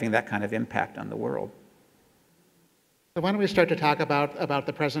having that kind of impact on the world. So why don't we start to talk about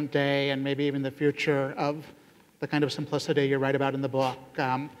the present day and maybe even the future of the kind of simplicity you write about in the book.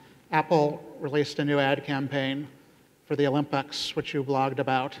 Apple released a new ad campaign for the Olympics, which you blogged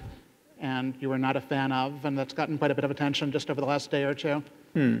about, and you were not a fan of, and that's gotten quite a bit of attention just over the last day or two.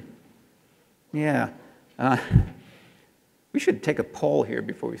 Yeah. We should take a poll here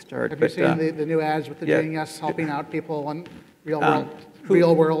before we start. Have you seen the new ads with the genius helping out people in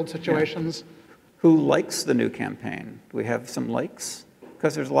real world situations? Yeah. Who likes the new campaign? Do we have some likes?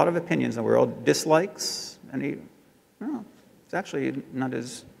 Because there's a lot of opinions in the world. Dislikes? Any? No, it's actually not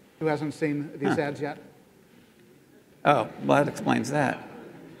as... Who hasn't seen these ads yet? Oh, well, that explains that.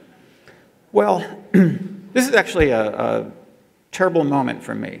 Well, this is actually a terrible moment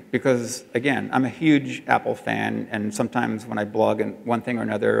for me because, again, I'm a huge Apple fan, and sometimes when I blog in one thing or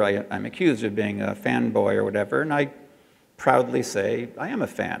another, I'm accused of being a fanboy or whatever, and I proudly say I am a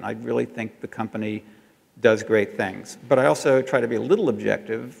fan. I really think the company does great things. But I also try to be a little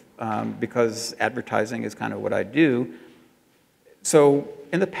objective because advertising is kind of what I do. So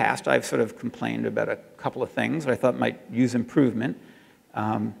in the past, I've sort of complained about a couple of things that I thought might use improvement.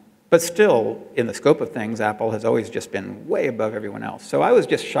 But still, in the scope of things, Apple has always just been way above everyone else. So I was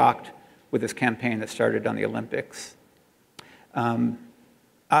just shocked with this campaign that started on the Olympics.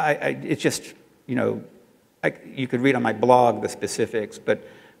 It's just, you know, you could read on my blog the specifics, but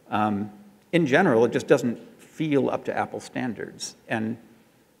in general, it just doesn't feel up to Apple standards. And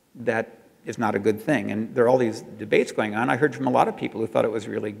that is not a good thing. And there are all these debates going on. I heard from a lot of people who thought it was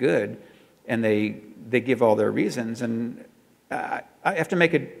really good, and they give all their reasons. And I have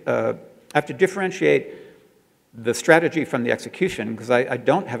to I have to differentiate the strategy from the execution, because I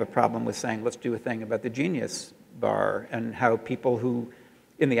don't have a problem with saying, let's do a thing about the Genius bar and how people who,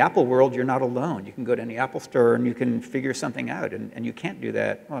 in the Apple world, you're not alone. You can go to any Apple store and you can figure something out, and you can't do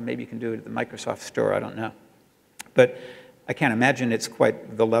that. Well, maybe you can do it at the Microsoft store, I don't know. But I can't imagine it's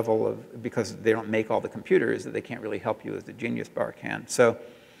quite the level of, because they don't make all the computers, that they can't really help you as the Genius bar can. So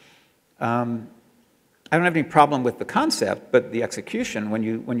I don't have any problem with the concept, but the execution, when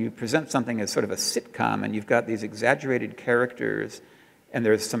you present something as sort of a sitcom and you've got these exaggerated characters and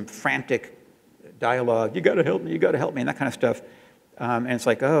there's some frantic dialogue, you got to help me, and that kind of stuff, and it's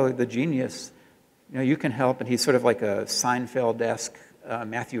like, oh, the genius, you know, you can help, and he's sort of like a Seinfeld-esque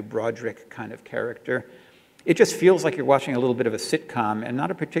Matthew Broderick kind of character. It just feels like you're watching a little bit of a sitcom and not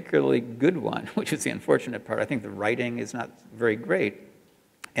a particularly good one, which is the unfortunate part. I think the writing is not very great.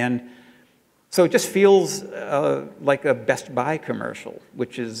 And so it just feels like a Best Buy commercial,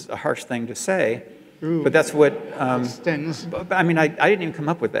 which is a harsh thing to say. Ooh, but that's what... stings. I mean, I didn't even come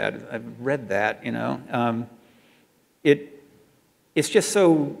up with that. I've read that, you know. It's just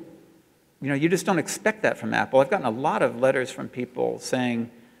so, you know, you just don't expect that from Apple. I've gotten a lot of letters from people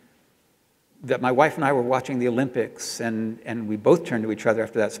saying that my wife and I were watching the Olympics, and we both turned to each other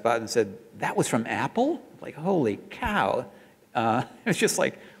after that spot and said, that was from Apple? Like, holy cow. It's just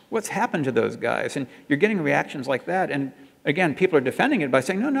like, what's happened to those guys? And you're getting reactions like that. And again, people are defending it by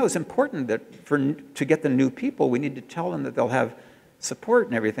saying, no, it's important that to get the new people, we need to tell them that they'll have support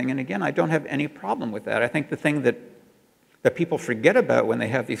and everything. And again, I don't have any problem with that. I think the thing that people forget about when they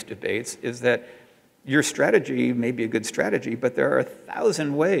have these debates is that your strategy may be a good strategy, but there are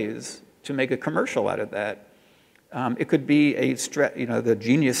 1,000 ways to make a commercial out of that. It could be the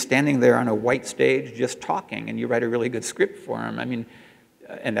genius standing there on a white stage just talking, and you write a really good script for him. I mean,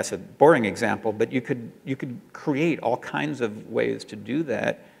 and that's a boring example, but you could create all kinds of ways to do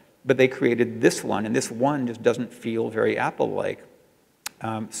that. But they created this one, and this one just doesn't feel very Apple-like.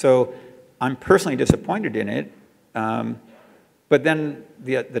 So I'm personally disappointed in it. But then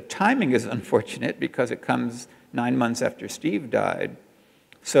the timing is unfortunate because it comes 9 months after Steve died.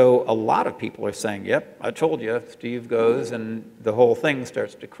 So a lot of people are saying, yep, I told you, Steve goes, and the whole thing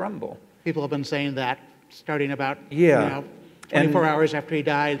starts to crumble. People have been saying that starting about, yeah. You know, 24 hours after he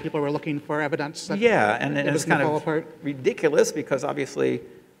died, people were looking for evidence that and it's kind of ridiculous because obviously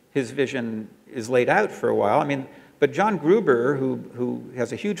his vision is laid out for a while. I mean, but John Gruber, who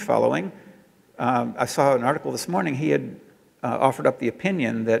has a huge following, I saw an article this morning, he had offered up the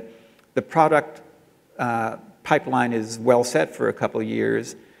opinion that the product pipeline is well set for a couple of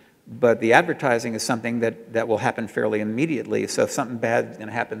years, but the advertising is something that will happen fairly immediately. So if something bad is going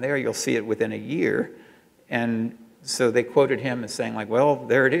to happen there, you'll see it within a year. And so they quoted him as saying, like, well,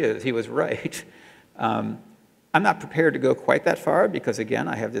 there it is. He was right. I'm not prepared to go quite that far because, again,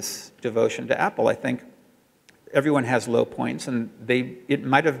 I have this devotion to Apple. I think everyone has low points, and it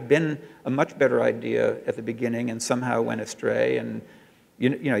might have been a much better idea at the beginning and somehow went astray. And you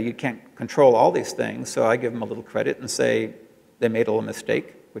know, you can't control all these things, so I give them a little credit and say they made a little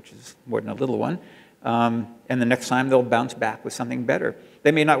mistake, which is more than a little one, and the next time they'll bounce back with something better.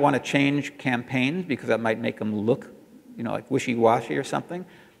 They may not want to change campaigns because that might make them look, like wishy-washy or something.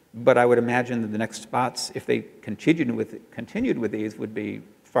 But I would imagine that the next spots, if they continued with these, would be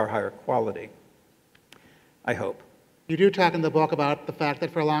far higher quality. I hope. You do talk in the book about the fact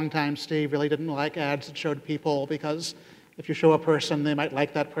that for a long time, Steve really didn't like ads that showed people because if you show a person, they might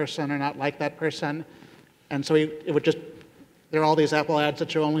like that person or not like that person. And so there are all these Apple ads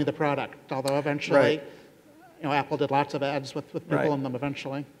that show only the product, although eventually, Apple did lots of ads with people in them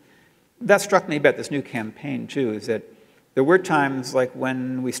eventually. That struck me about this new campaign, too, is that there were times like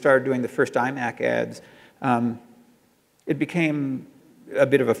when we started doing the first iMac ads, it became a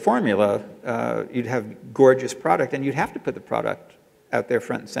bit of a formula. You'd have gorgeous product, and you'd have to put the product out there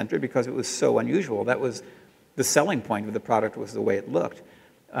front and center because it was so unusual. That was the selling point of the product, was the way it looked.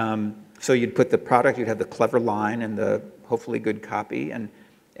 So you'd put the product, you'd have the clever line and the hopefully good copy,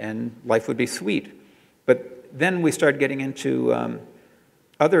 and life would be sweet. But then we started getting into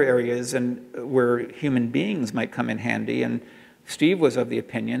other areas and where human beings might come in handy, and Steve was of the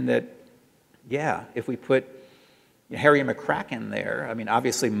opinion that, yeah, if we put Harry McCracken there, I mean,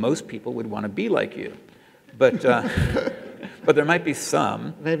 obviously most people would want to be like you, but but there might be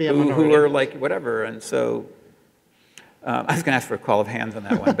some who are like whatever, and so I was going to ask for a call of hands on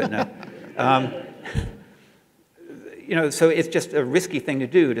that one, but no. So it's just a risky thing to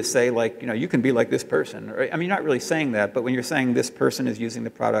do to say, like, you can be like this person. Or, I mean, you're not really saying that, but when you're saying this person is using the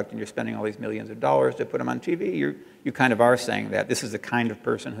product and you're spending all these millions of dollars to put them on TV, you kind of are saying that. This is the kind of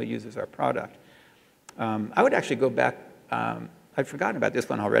person who uses our product. I would actually go back, I'd forgotten about this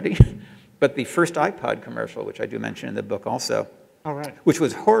one already, but the first iPod commercial, which I do mention in the book also, all right, which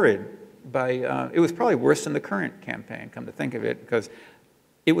was horrid. It was probably worse than the current campaign, come to think of it, because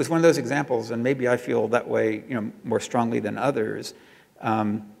it was one of those examples, and maybe I feel that way more strongly than others,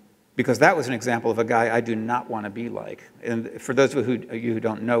 because that was an example of a guy I do not want to be like. And for those of you who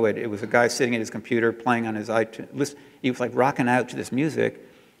don't know it, it was a guy sitting at his computer playing on his iTunes. He was like rocking out to this music,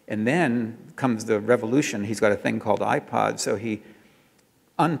 and then comes the revolution. He's got a thing called iPod, so he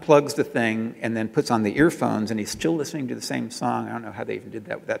unplugs the thing and then puts on the earphones, and he's still listening to the same song. I don't know how they even did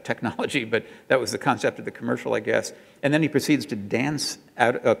that with that technology, but that was the concept of the commercial, I guess. And then he proceeds to dance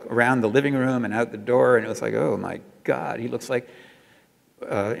out around the living room and out the door, and it was like, oh my God, he looks like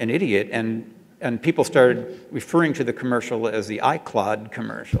an idiot. And people started referring to the commercial as the iClod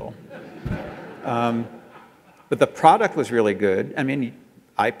commercial. But the product was really good. I mean,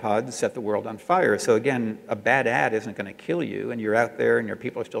 iPods set the world on fire. So again, a bad ad isn't going to kill you, and you're out there and your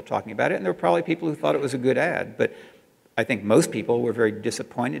people are still talking about it, and there were probably people who thought it was a good ad, but I think most people were very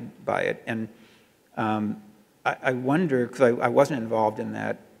disappointed by it. And I wonder, because I wasn't involved in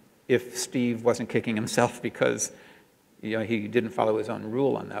that, if Steve wasn't kicking himself because he didn't follow his own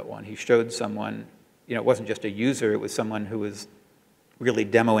rule on that one. He showed someone, it wasn't just a user, it was someone who was really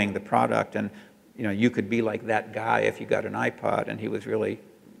demoing the product, and you could be like that guy if you got an iPod, and he was really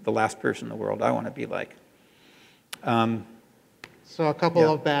the last person in the world I want to be like. So a couple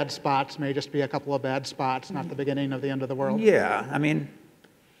of bad spots may just be a couple of bad spots, not the beginning of the end of the world. Yeah, I mean,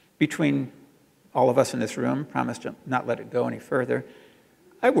 between all of us in this room, promise to not let it go any further,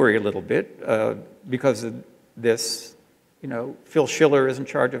 I worry a little bit because of this. Phil Schiller is in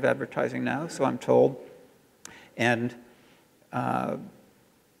charge of advertising now, so I'm told. And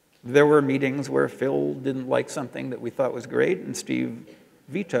there were meetings where Phil didn't like something that we thought was great, and Steve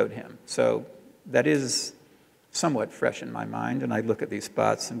vetoed him. So that is somewhat fresh in my mind, and I look at these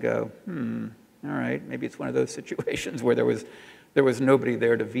spots and go, all right, maybe it's one of those situations where there was nobody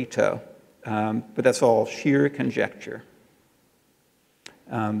there to veto. But that's all sheer conjecture.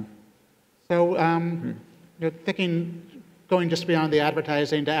 Thinking, going just beyond the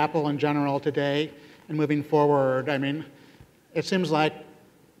advertising to Apple in general today and moving forward, I mean, it seems like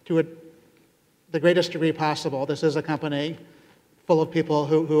to the greatest degree possible, this is a company full of people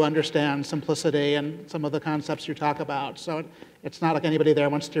who understand simplicity and some of the concepts you talk about. So it's not like anybody there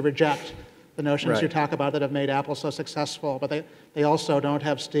wants to reject the notions you talk about that have made Apple so successful, but they also don't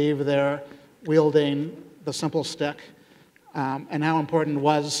have Steve there wielding the simple stick. And how important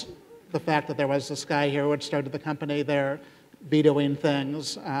was the fact that there was this guy here who had started the company there vetoing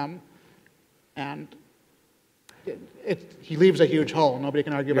things. And he leaves a huge hole. Nobody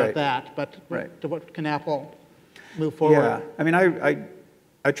can argue about that. But to what can Apple move forward? Yeah, I mean,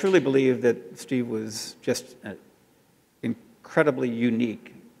 I truly believe that Steve was just incredibly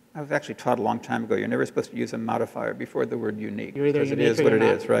unique. I was actually taught a long time ago, you're never supposed to use a modifier before the word unique. You're either because unique it is or what you're it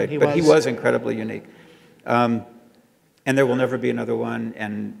not. is, right? But he was incredibly unique. And there will never be another one,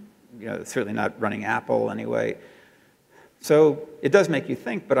 and certainly not running Apple anyway. So it does make you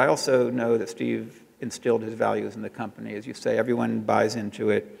think, but I also know that Steve instilled his values in the company. As you say, everyone buys into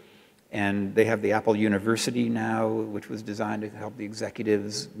it. And they have the Apple University now, which was designed to help the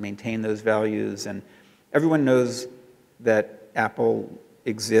executives maintain those values. And everyone knows that Apple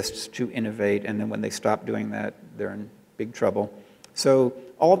exists to innovate, and then when they stop doing that, they're in big trouble. So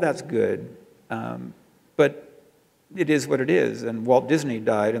all of that's good, but it is what it is. And Walt Disney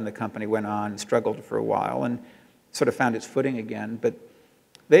died, and the company went on and struggled for a while and sort of found its footing again. But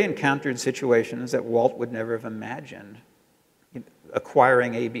they encountered situations that Walt would never have imagined.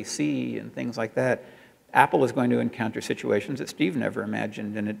 Acquiring ABC and things like that. Apple is going to encounter situations that Steve never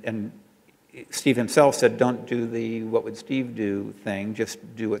imagined, and Steve himself said, don't do the what would Steve do thing, just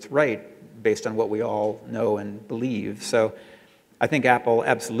do what's right based on what we all know and believe. So I think Apple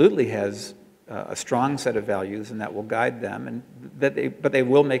absolutely has a strong set of values, and that will guide them, and but they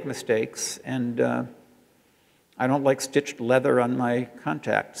will make mistakes, and I don't like stitched leather on my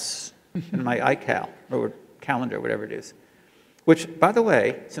contacts and my iCal, or calendar, whatever it is. Which, by the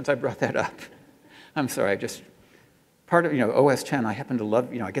way, since I brought that up, I'm sorry, part of, OS 10, I happen to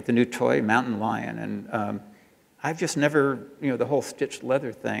love, I get the new toy, Mountain Lion, and I've just never, the whole stitched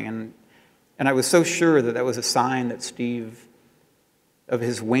leather thing, and I was so sure that that was a sign that Steve, of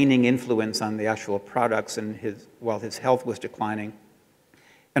his waning influence on the actual products and while his health was declining.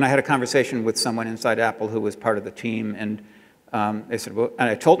 And I had a conversation with someone inside Apple who was part of the team, and they said, well, and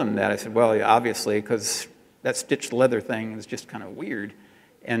I told him that, I said, well, yeah, obviously, because that stitched leather thing is just kind of weird.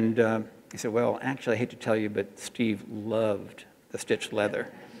 And he said, well, actually, I hate to tell you, but Steve loved the stitched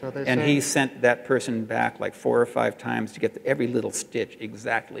leather. So and he sent that person back like 4 or 5 times to get every little stitch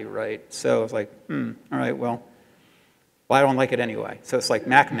exactly right. So I was like, all right, well, I don't like it anyway. So it's like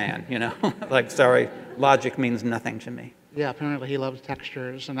Mac-Man, like, sorry, logic means nothing to me. Yeah, apparently he loves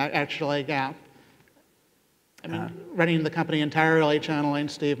textures. And I actually, running the company entirely, channeling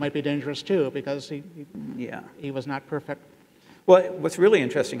Steve might be dangerous too, because he was not perfect. Well, what's really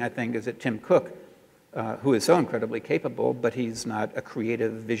interesting, I think, is that Tim Cook, who is so incredibly capable, but he's not a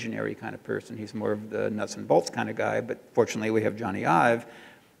creative, visionary kind of person. He's more of the nuts and bolts kind of guy, but fortunately we have Johnny Ive.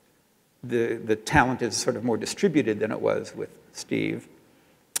 The talent is sort of more distributed than it was with Steve.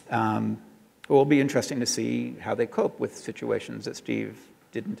 It will be interesting to see how they cope with situations that Steve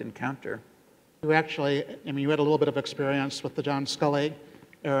didn't encounter. You actually, you had a little bit of experience with the John Sculley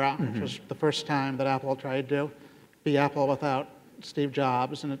era, which was the first time that Apple tried to be Apple without Steve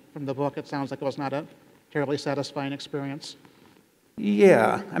Jobs. And from the book, it sounds like it was not a terribly satisfying experience.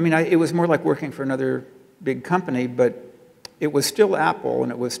 Yeah, it was more like working for another big company, but it was still Apple,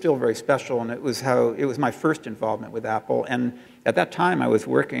 and it was still very special, and it was my first involvement with Apple. And at that time, I was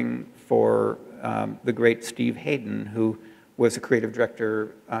working for the great Steve Hayden, who was a creative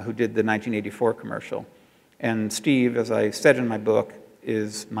director who did the 1984 commercial. And Steve, as I said in my book,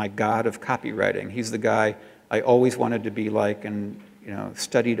 is my god of copywriting. He's the guy I always wanted to be like, and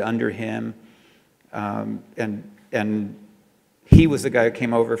studied under him. And he was the guy who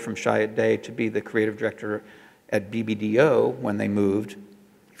came over from Chiat Day to be the creative director at BBDO when they moved,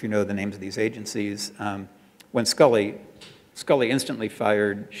 if you know the names of these agencies. When Sculley instantly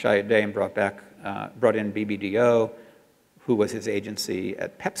fired Chiat Day and brought in BBDO, who was his agency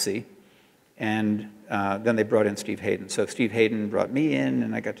at Pepsi, and then they brought in Steve Hayden. So Steve Hayden brought me in,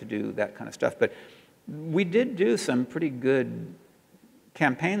 and I got to do that kind of stuff. But we did do some pretty good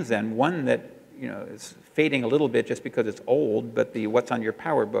campaigns then. One that is fading a little bit just because it's old, but the What's on Your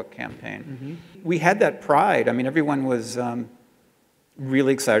PowerBook campaign. Mm-hmm. We had that pride. Everyone was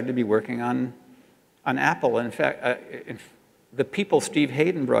really excited to be working on Apple. And in fact, the people Steve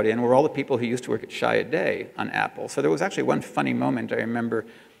Hayden brought in were all the people who used to work at Chiat Day on Apple. So there was actually one funny moment I remember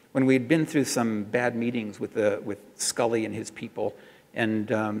when we'd been through some bad meetings with Sculley and his people,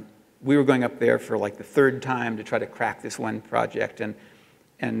 and we were going up there for like the 3rd time to try to crack this one project,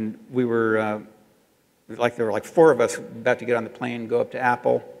 and we were there were like 4 of us about to get on the plane, go up to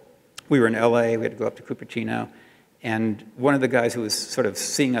Apple. We were in LA, we had to go up to Cupertino, and one of the guys who was sort of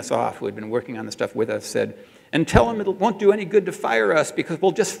seeing us off, who had been working on the stuff with us, said, "And tell him it won't do any good to fire us because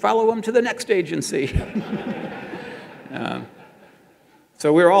we'll just follow him to the next agency."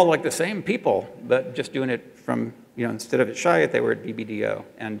 So we were all like the same people, but just doing it from, instead of at Chiat, they were at BBDO.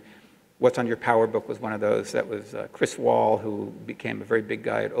 And What's on Your PowerBook was one of those. That was Chris Wall, who became a very big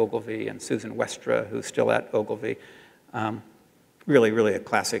guy at Ogilvy, and Susan Westra, who's still at Ogilvy. Really, really a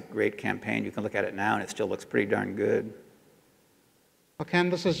classic, great campaign. You can look at it now, and it still looks pretty darn good. Well, Ken,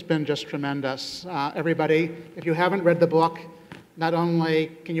 this has been just tremendous. Everybody, if you haven't read the book, not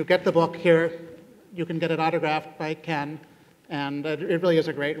only can you get the book here, you can get it autographed by Ken, and it really is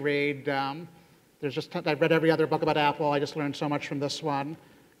a great read. I've read every other book about Apple. I just learned so much from this one.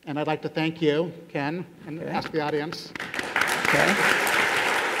 And I'd like to thank you, Ken, and Okay. ask the audience. Okay.